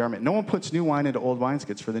match the old garment. No one puts new wine into old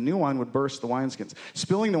wineskins, for the new wine would burst the wineskins,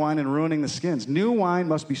 spilling the wine and ruining the skins. New wine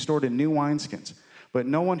must be stored in new wineskins. But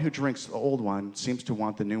no one who drinks the old wine seems to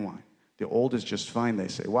want the new wine. The old is just fine, they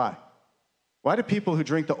say. Why? Why do people who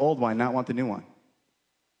drink the old wine not want the new wine?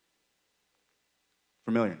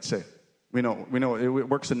 Familiar, safe. We know it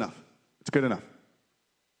works enough. It's good enough.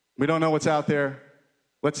 We don't know what's out there.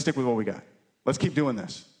 Let's stick with what we got. Let's keep doing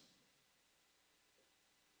this.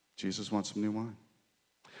 Jesus wants some new wine.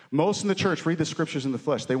 Most in the church read the scriptures in the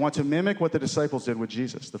flesh. They want to mimic what the disciples did with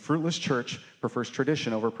Jesus. The fruitless church prefers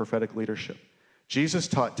tradition over prophetic leadership. Jesus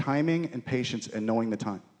taught timing and patience and knowing the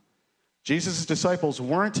time. Jesus' disciples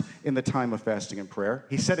weren't in the time of fasting and prayer.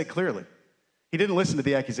 He said it clearly. He didn't listen to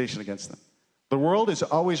the accusation against them. The world is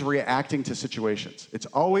always reacting to situations. It's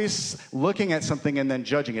always looking at something and then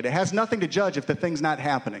judging it. It has nothing to judge if the thing's not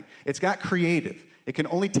happening. It's not creative. It can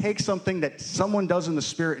only take something that someone does in the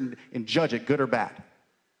spirit and judge it, good or bad.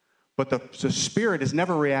 But the spirit is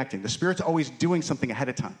never reacting. The spirit's always doing something ahead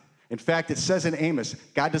of time. In fact, it says in Amos,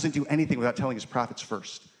 God doesn't do anything without telling his prophets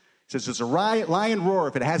first. He says, does a lion roar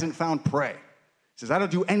if it hasn't found prey? He says, I don't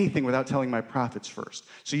do anything without telling my prophets first.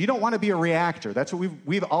 So you don't want to be a reactor. That's what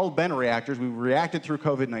we've all been reactors. We reacted through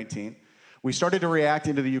COVID-19. We started to react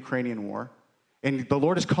into the Ukrainian war. And the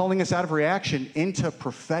Lord is calling us out of reaction into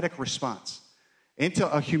prophetic response, into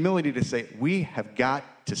a humility to say, we have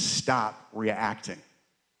got to stop reacting.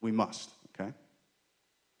 We must, okay?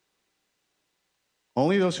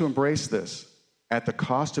 Only those who embrace this at the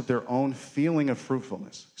cost of their own feeling of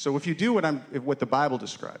fruitfulness. So if you do what the Bible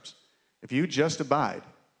describes, if you just abide,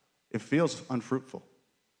 it feels unfruitful.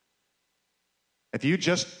 If you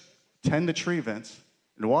just tend the tree, Vince,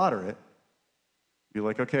 and water it, you're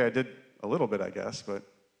like, okay, I did a little bit, I guess, but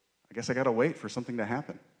I guess I got to wait for something to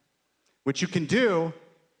happen. Which you can do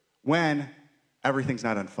when everything's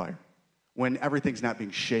not on fire. When everything's not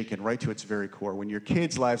being shaken right to its very core, when your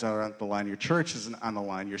kids' lives are on the line, your church isn't on the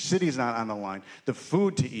line, your city's not on the line, the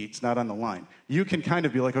food to eat's not on the line. You can kind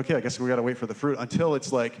of be like, okay, I guess we got to wait for the fruit, until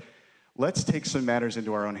it's like, let's take some matters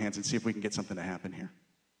into our own hands and see if we can get something to happen here,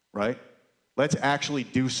 right? Let's actually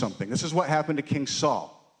do something. This is what happened to King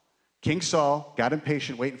Saul. King Saul got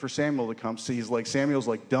impatient waiting for Samuel to come, so Samuel's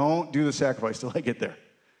like, don't do the sacrifice till I get there.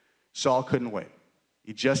 Saul couldn't wait.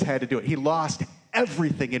 He just had to do it. He lost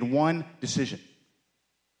everything in one decision.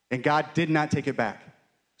 And God did not take it back.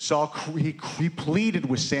 Saul, he pleaded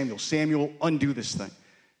with Samuel, Samuel, undo this thing.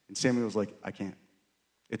 And Samuel was like, I can't.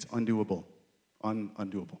 It's undoable.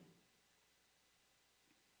 Undoable.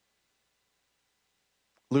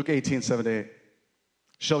 Luke 18:7-8.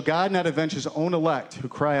 Shall God not avenge his own elect who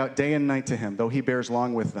cry out day and night to him, though he bears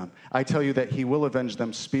long with them? I tell you that he will avenge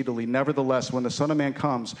them speedily. Nevertheless, when the Son of Man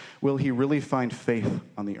comes, will he really find faith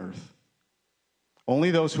on the earth?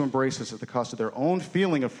 Only those who embrace this at the cost of their own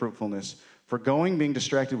feeling of fruitfulness, for going, being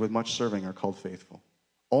distracted with much serving, are called faithful.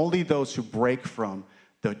 Only those who break from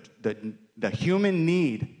the human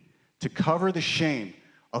need to cover the shame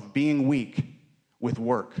of being weak with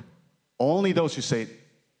work. Only those who say,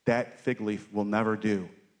 that fig leaf will never do.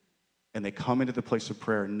 And they come into the place of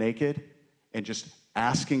prayer naked and just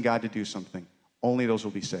asking God to do something. Only those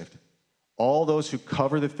will be saved. All those who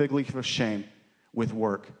cover the fig leaf of shame with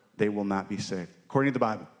work, they will not be saved. According to the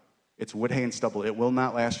Bible, it's wood, hay, and stubble. It will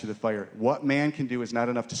not last through the fire. What man can do is not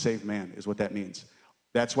enough to save man, is what that means.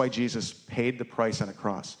 That's why Jesus paid the price on a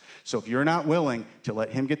cross. So if you're not willing to let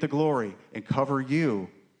him get the glory and cover you,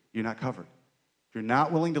 you're not covered. If you're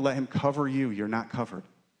not willing to let him cover you, you're not covered.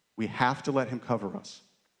 We have to let him cover us.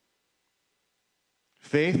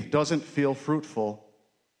 Faith doesn't feel fruitful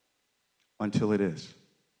until it is.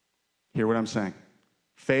 Hear what I'm saying?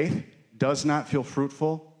 Faith does not feel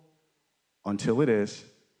fruitful until it is,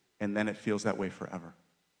 and then it feels that way forever.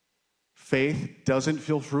 Faith doesn't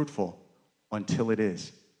feel fruitful until it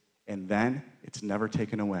is, and then it's never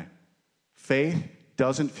taken away. Faith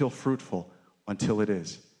doesn't feel fruitful until it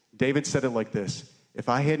is. David said it like this: if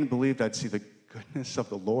I hadn't believed I'd see the goodness of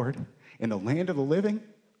the Lord in the land of the living,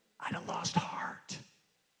 I'd have lost heart.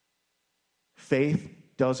 Faith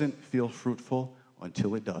doesn't feel fruitful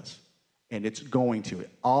until it does. And it's going to.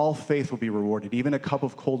 All faith will be rewarded. Even a cup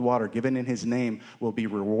of cold water given in his name will be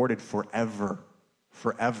rewarded forever.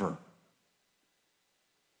 Forever.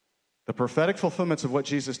 The prophetic fulfillments of what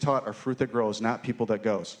Jesus taught are fruit that grows, not people that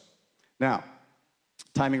goes. Now,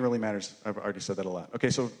 timing really matters. I've already said that a lot. Okay,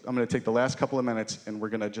 so I'm going to take the last couple of minutes, and we're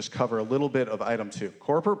going to just cover a little bit of item 2.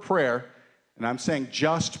 Corporate prayer, and I'm saying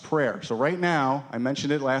just prayer. So right now, I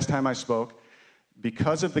mentioned it last time I spoke,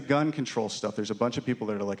 because of the gun control stuff, there's a bunch of people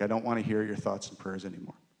that are like, I don't want to hear your thoughts and prayers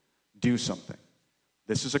anymore. Do something.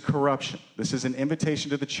 This is a corruption. This is an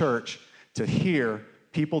invitation to the church to hear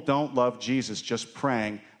people don't love Jesus just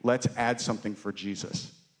praying. Let's add something for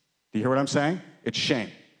Jesus. Do you hear what I'm saying? It's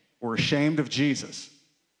shame. We're ashamed of Jesus.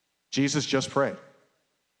 Jesus just prayed.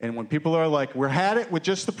 And when people are like, we're had it with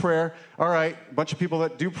just the prayer, all right, a bunch of people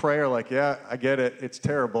that do pray are like, yeah, I get it, it's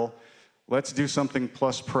terrible. Let's do something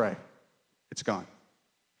plus pray. It's gone.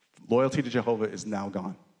 Loyalty to Jehovah is now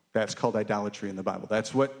gone. That's called idolatry in the Bible.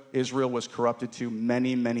 That's what Israel was corrupted to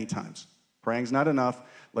many, many times. Praying's not enough.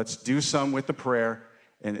 Let's do some with the prayer,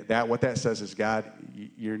 And what that says is, God,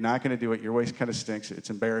 you're not going to do it. Your way kind of stinks. It's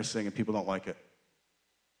embarrassing, and people don't like it.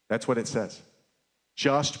 That's what it says.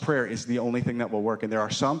 Just prayer is the only thing that will work. And there are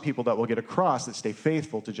some people that will get across that stay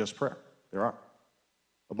faithful to just prayer. There are.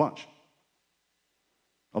 A bunch.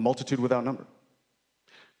 A multitude without number.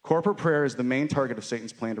 Corporate prayer is the main target of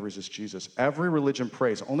Satan's plan to resist Jesus. Every religion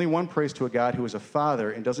prays. Only one prays to a God who is a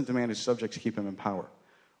father and doesn't demand his subjects keep him in power.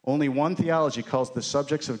 Only one theology calls the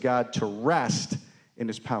subjects of God to rest in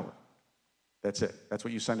his power. That's it. That's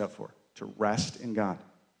what you signed up for, to rest in God.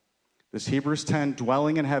 This Hebrews 10,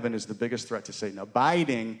 dwelling in heaven is the biggest threat to Satan.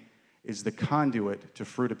 Abiding is the conduit to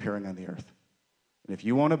fruit appearing on the earth. And if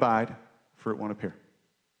you won't abide, fruit won't appear.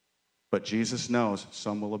 But Jesus knows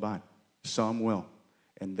some will abide. Some will.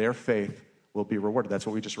 And their faith will be rewarded. That's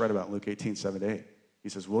what we just read about in Luke 18, 7-8. He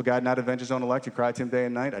says, will God not avenge his own elect who cry to him day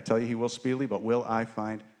and night? I tell you, he will speedily, but will I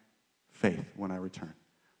find faith when I return?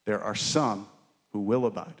 There are some who will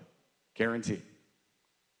abide. Guaranteed.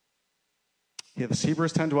 This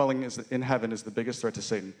Hebrews 10 dwelling in heaven is the biggest threat to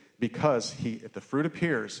Satan because if the fruit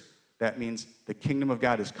appears, that means the kingdom of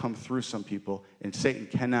God has come through some people, and Satan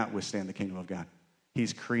cannot withstand the kingdom of God.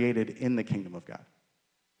 He's created in the kingdom of God.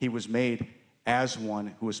 He was made as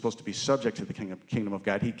one who was supposed to be subject to the kingdom of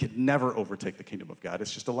God. He could never overtake the kingdom of God.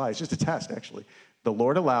 It's just a lie. It's just a test, actually. The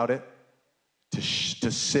Lord allowed it to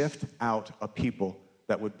sift out a people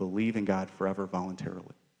that would believe in God forever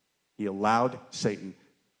voluntarily. He allowed Satan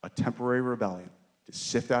a temporary rebellion to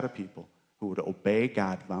sift out a people who would obey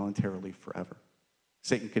God voluntarily forever.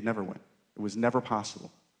 Satan could never win. It was never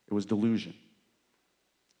possible. It was delusion.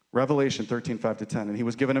 Revelation 13, 5-10. And he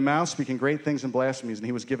was given a mouth speaking great things and blasphemies, and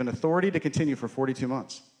he was given authority to continue for 42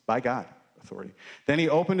 months by God. Authority. Then he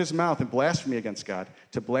opened his mouth in blasphemy against God,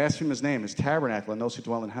 to blaspheme his name, his tabernacle, and those who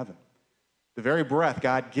dwell in heaven. The very breath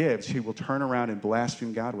God gives, he will turn around and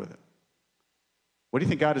blaspheme God with it. What do you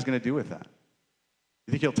think God is going to do with that?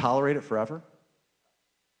 You think he'll tolerate it forever?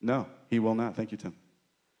 No, he will not. Thank you, Tim.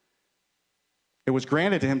 It was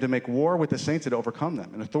granted to him to make war with the saints and to overcome them.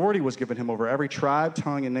 And authority was given him over every tribe,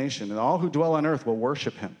 tongue, and nation. And all who dwell on earth will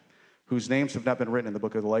worship him, whose names have not been written in the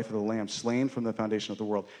book of the life of the Lamb, slain from the foundation of the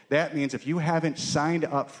world. That means if you haven't signed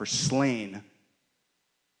up for slain,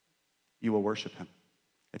 you will worship him.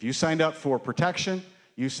 If you signed up for protection,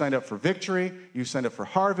 you signed up for victory, you signed up for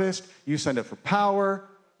harvest, you signed up for power,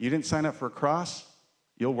 you didn't sign up for a cross,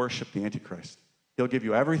 you'll worship the Antichrist. He'll give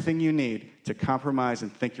you everything you need to compromise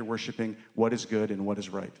and think you're worshiping what is good and what is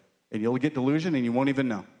right. And you'll get delusion and you won't even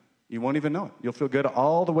know. You won't even know it. You'll feel good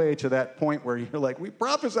all the way to that point where you're like, we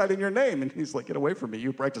prophesied in your name. And he's like, get away from me.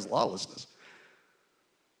 You practice lawlessness.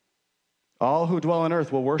 All who dwell on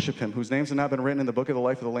earth will worship him, whose names have not been written in the book of the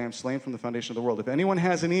life of the Lamb, slain from the foundation of the world. If anyone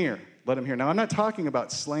has an ear, let him hear. Now, I'm not talking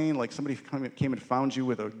about slain like somebody came and found you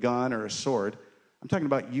with a gun or a sword. I'm talking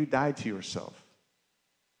about you died to yourself.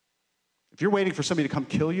 If you're waiting for somebody to come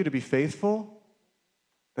kill you to be faithful,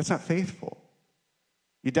 that's not faithful.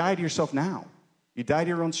 You die to yourself now. You die to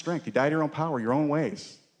your own strength. You die to your own power, your own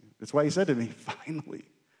ways. That's why he said to me, finally,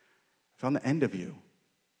 I found the end of you.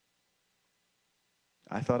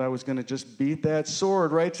 I thought I was going to just beat that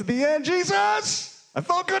sword right to the end. Jesus! I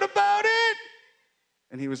felt good about it!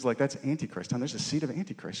 And he was like, that's Antichrist. There's a seed of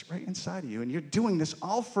Antichrist right inside of you. And you're doing this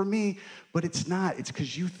all for me, but it's not. It's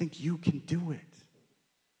because you think you can do it.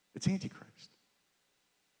 It's Antichrist.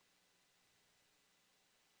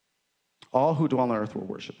 All who dwell on earth will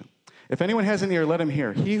worship him. If anyone has an ear, let him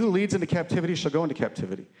hear. He who leads into captivity shall go into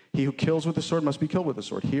captivity. He who kills with the sword must be killed with the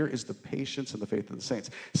sword. Here is the patience and the faith of the saints.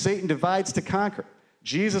 Satan divides to conquer.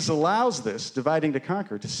 Jesus allows this, dividing to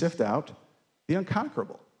conquer, to sift out the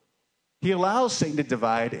unconquerable. He allows Satan to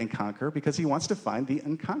divide and conquer because he wants to find the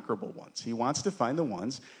unconquerable ones. He wants to find the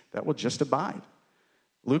ones that will just abide.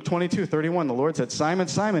 Luke 22:31, the Lord said, Simon,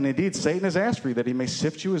 Simon, indeed Satan has asked for you that he may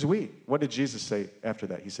sift you as wheat. What did Jesus say after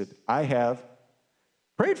that? He said, I have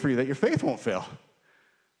prayed for you that your faith won't fail.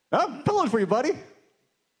 I'm pulling for you, buddy.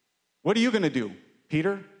 What are you going to do,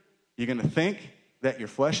 Peter? You going to think that your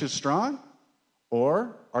flesh is strong?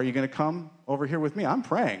 Or are you going to come over here with me? I'm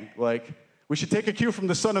praying. Like, we should take a cue from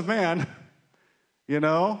the Son of Man.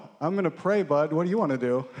 I'm going to pray, bud. What do you want to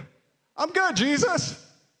do? I'm good, Jesus.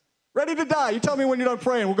 Ready to die. You tell me when you're done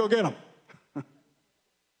praying. We'll go get him.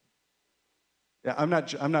 Yeah, I'm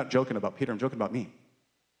not joking about Peter. I'm joking about me.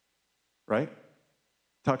 Right?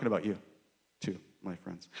 Talking about you, too, my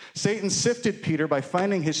friends. Satan sifted Peter by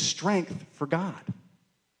finding his strength for God.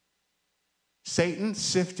 Satan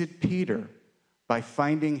sifted Peter by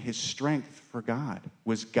finding his strength for God.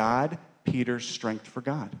 Was God Peter's strength for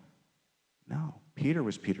God? No. Peter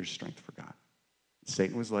was Peter's strength for God.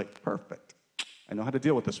 Satan was like, perfect. I know how to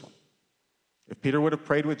deal with this one. If Peter would have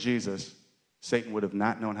prayed with Jesus, Satan would have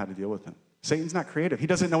not known how to deal with him. Satan's not creative. He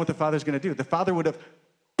doesn't know what the Father's going to do. The Father would have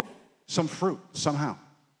some fruit somehow.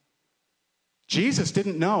 Jesus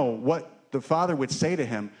didn't know what the Father would say to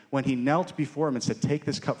him when he knelt before him and said, take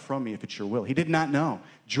this cup from me if it's your will. He did not know.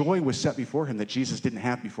 Joy was set before him that Jesus didn't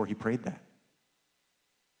have before he prayed that.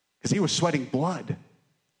 Because he was sweating blood.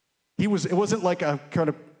 It wasn't like a kind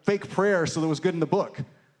of fake prayer so that it was good in the book.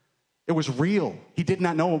 It was real. He did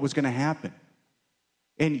not know what was going to happen.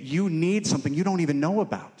 And you need something you don't even know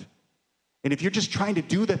about. And if you're just trying to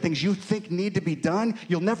do the things you think need to be done,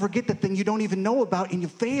 you'll never get the thing you don't even know about and you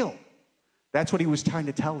fail. That's what he was trying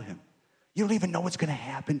to tell him. You don't even know what's going to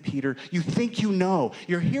happen, Peter. You think you know.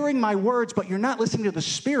 You're hearing my words, but you're not listening to the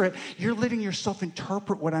Spirit. You're letting yourself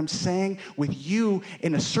interpret what I'm saying with you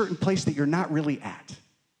in a certain place that you're not really at.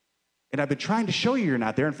 And I've been trying to show you you're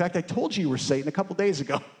not there. In fact, I told you were Satan a couple days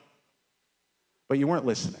ago. But you weren't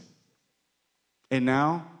listening. And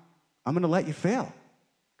now I'm going to let you fail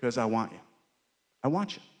because I want you. I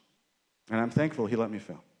want you. And I'm thankful he let me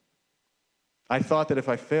fail. I thought that if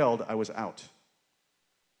I failed, I was out.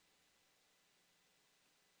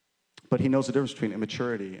 But he knows the difference between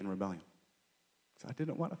immaturity and rebellion. So I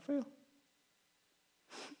didn't want to fail.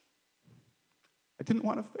 I didn't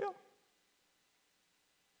want to fail.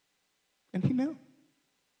 And he knew.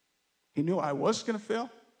 He knew I was going to fail,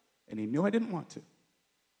 and he knew I didn't want to.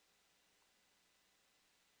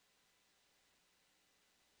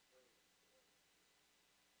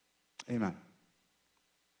 Amen.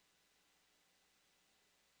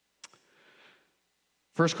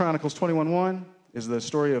 1 Chronicles 21:1 is the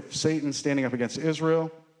story of Satan standing up against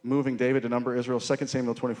Israel, moving David to number Israel. 2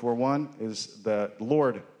 Samuel 24:1 is the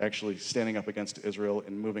Lord actually standing up against Israel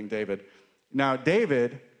and moving David. Now,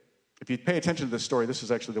 David, if you pay attention to this story, this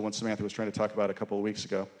is actually the one Samantha was trying to talk about a couple of weeks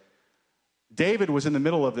ago. David was in the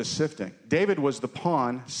middle of this sifting. David was the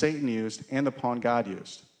pawn Satan used and the pawn God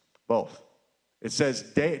used, both. It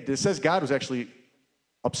says God was actually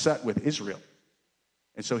upset with Israel.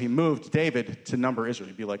 And so he moved David to number Israel.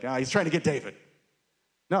 He'd be like, he's trying to get David.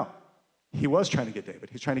 No, he was trying to get David.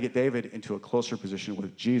 He's trying to get David into a closer position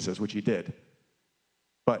with Jesus, which he did.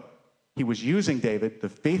 But he was using David, the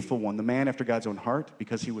faithful one, the man after God's own heart,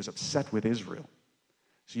 because he was upset with Israel.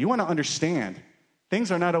 So you want to understand,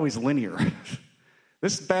 things are not always linear.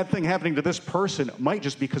 This bad thing happening to this person might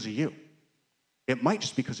just be because of you. It might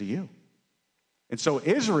just be because of you. And so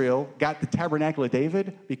Israel got the tabernacle of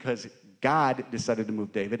David because God decided to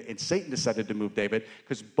move David, and Satan decided to move David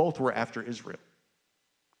because both were after Israel.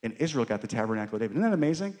 And Israel got the tabernacle of David. Isn't that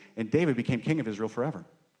amazing? And David became king of Israel forever.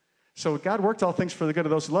 So God worked all things for the good of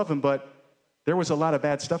those who love him, but there was a lot of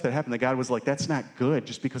bad stuff that happened that God was like, that's not good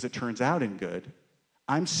just because it turns out in good.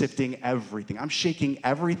 I'm sifting everything. I'm shaking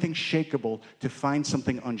everything shakeable to find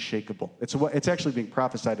something unshakable. It's actually being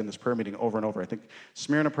prophesied in this prayer meeting over and over. I think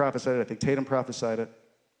Smyrna prophesied it. I think Tatum prophesied it.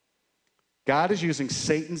 God is using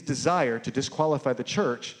Satan's desire to disqualify the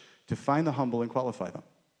church to find the humble and qualify them.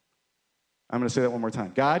 I'm going to say that one more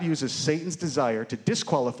time. God uses Satan's desire to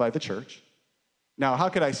disqualify the church. Now, how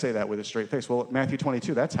could I say that with a straight face? Well, Matthew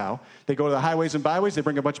 22, that's how. They go to the highways and byways. They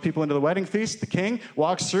bring a bunch of people into the wedding feast. The king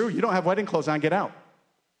walks through. You don't have wedding clothes on. Get out.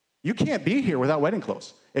 You can't be here without wedding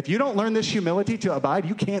clothes. If you don't learn this humility to abide,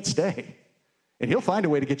 you can't stay. And he'll find a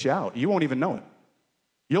way to get you out. You won't even know it.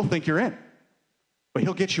 You'll think you're in. But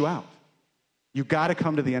he'll get you out. You got to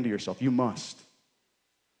come to the end of yourself. You must.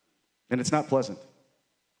 And it's not pleasant.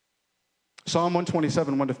 Psalm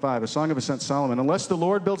 127, 1-5, a song of ascent, Solomon. Unless the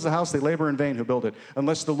Lord builds the house, they labor in vain who build it.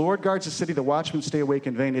 Unless the Lord guards the city, the watchmen stay awake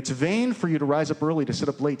in vain. It's vain for you to rise up early, to sit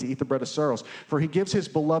up late, to eat the bread of sorrows. For he gives his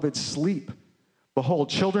beloved sleep. Behold,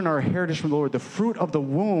 children are a heritage from the Lord. The fruit of the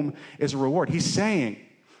womb is a reward. He's saying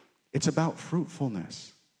it's about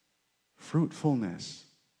fruitfulness. Fruitfulness.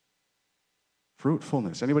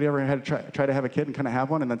 Fruitfulness. Anybody ever had to try to have a kid and kind of have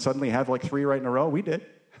one and then suddenly have like 3 right in a row? We did.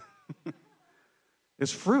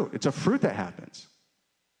 It's fruit. It's a fruit that happens.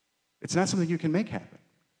 It's not something you can make happen.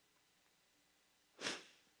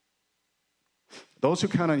 Those who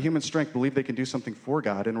count on human strength, believe they can do something for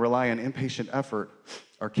God, and rely on impatient effort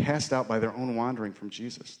are cast out by their own wandering from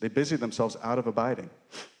Jesus. They busy themselves out of abiding.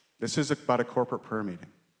 This is about a corporate prayer meeting.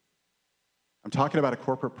 I'm talking about a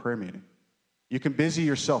corporate prayer meeting. You can busy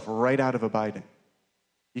yourself right out of abiding.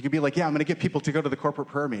 You can be like, I'm going to get people to go to the corporate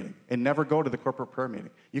prayer meeting and never go to the corporate prayer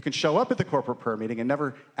meeting. You can show up at the corporate prayer meeting and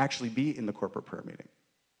never actually be in the corporate prayer meeting.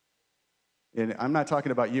 And I'm not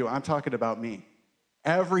talking about you. I'm talking about me.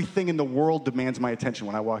 Everything in the world demands my attention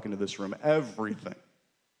when I walk into this room. Everything.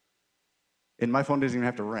 And my phone doesn't even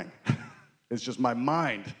have to ring. It's just my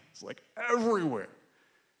mind. It's like everywhere.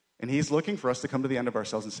 And he's looking for us to come to the end of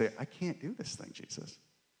ourselves and say, I can't do this thing, Jesus.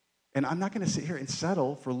 And I'm not going to sit here and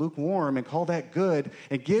settle for lukewarm and call that good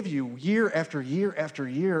and give you year after year after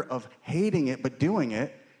year of hating it but doing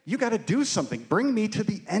it. You got to do something. Bring me to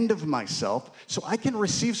the end of myself so I can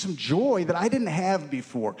receive some joy that I didn't have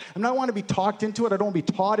before. I don't want to be talked into it. I don't want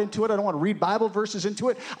to be taught into it. I don't want to read Bible verses into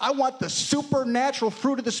it. I want the supernatural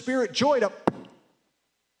fruit of the Spirit, joy, to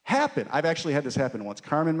happen. I've actually had this happen once.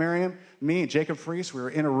 Carmen Merriam, me, and Jacob Freese, we were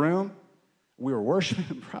in a room. We were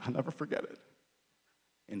worshiping. I'll never forget it.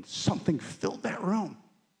 And something filled that room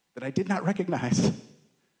that I did not recognize.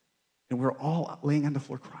 And we were all laying on the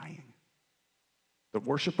floor crying. The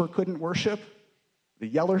worshiper couldn't worship. The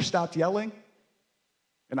yeller stopped yelling.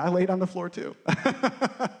 And I laid on the floor too.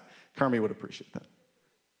 Carmi would appreciate that.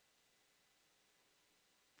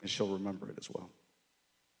 And she'll remember it as well.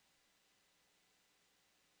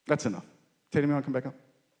 That's enough. Tatum, you want to come back up?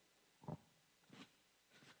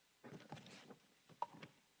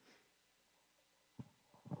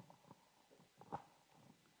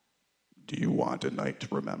 Do you want a night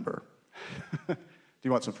to remember? Do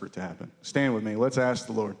you want some fruit to happen? Stand with me. Let's ask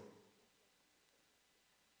the Lord.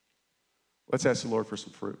 Let's ask the Lord for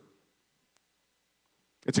some fruit.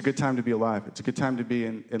 It's a good time to be alive. It's a good time to be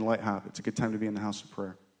in Light Hop. It's a good time to be in the house of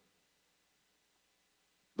prayer.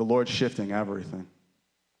 The Lord's shifting everything,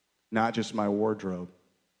 not just my wardrobe.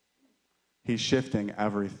 He's shifting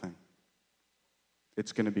everything.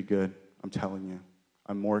 It's going to be good, I'm telling you.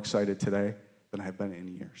 I'm more excited today than I have been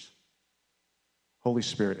in years. Holy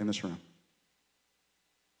Spirit, in this room,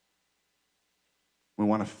 we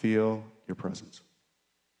want to feel your presence.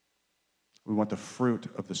 We want the fruit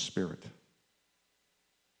of the Spirit.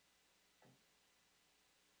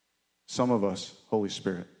 Some of us, Holy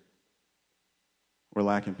Spirit, we're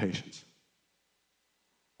lacking patience.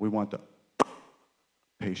 We want the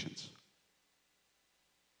patience.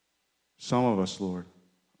 Some of us, Lord,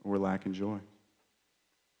 we're lacking joy.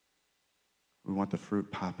 We want the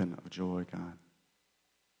fruit popping of joy, God.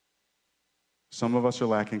 Some of us are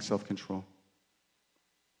lacking self-control.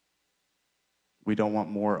 We don't want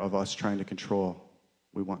more of us trying to control.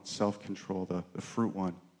 We want self-control, the fruit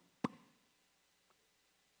one.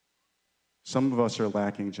 Some of us are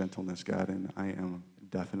lacking gentleness, God, and I am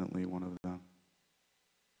definitely one of them.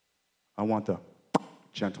 I want the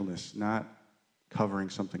gentleness, not covering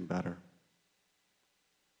something better.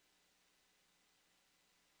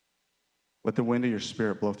 Let the wind of your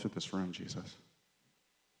Spirit blow through this room, Jesus.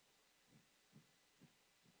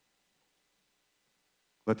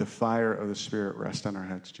 Let the fire of the Spirit rest on our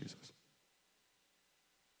heads, Jesus.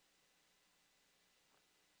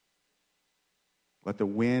 Let the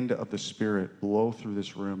wind of the Spirit blow through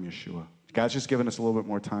this room, Yeshua. God's just giving us a little bit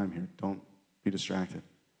more time here. Don't be distracted.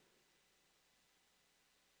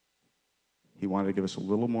 He wanted to give us a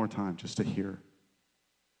little more time just to hear.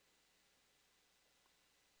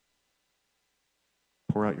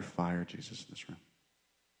 Pour out your fire, Jesus, in this room.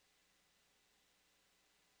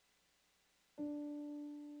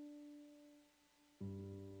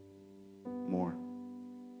 More.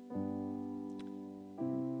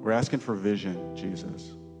 We're asking for vision,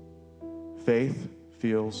 Jesus. Faith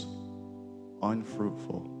feels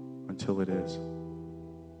unfruitful until it is.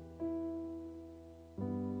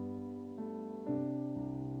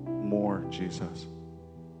 More, Jesus.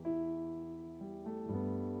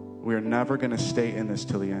 We are never going to stay in this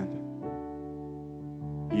till the end.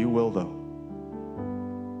 You will, though.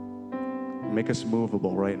 Make us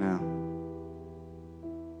movable right now.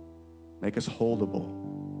 Make us holdable,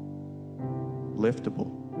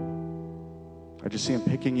 liftable. I just see him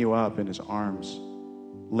picking you up in his arms,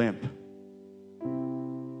 limp.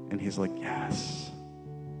 And he's like, yes.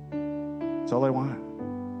 That's all I want.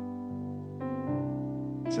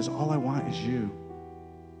 He says, all I want is you.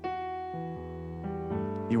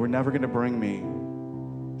 You were never going to bring me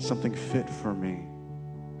something fit for me.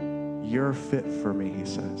 You're fit for me, he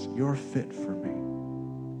says. You're fit for me.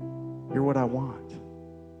 You're what I want.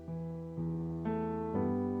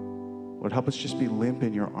 Lord, help us just be limp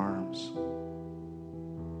in your arms.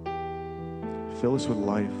 Fill us with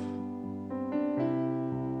life.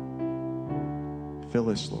 Fill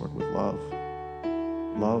us, Lord, with love.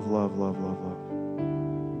 Love, love, love, love,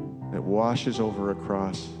 love. That washes over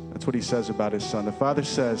across. That's what he says about his son. The Father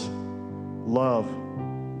says, love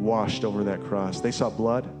washed over that cross. They saw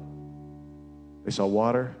blood. They saw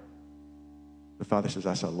water. The Father says,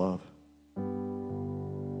 I saw love.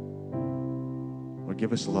 Lord,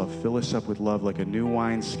 give us love. Fill us up with love like a new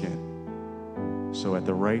wineskin. So at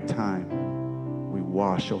the right time, we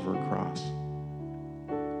wash over a cross.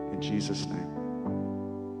 In Jesus' name.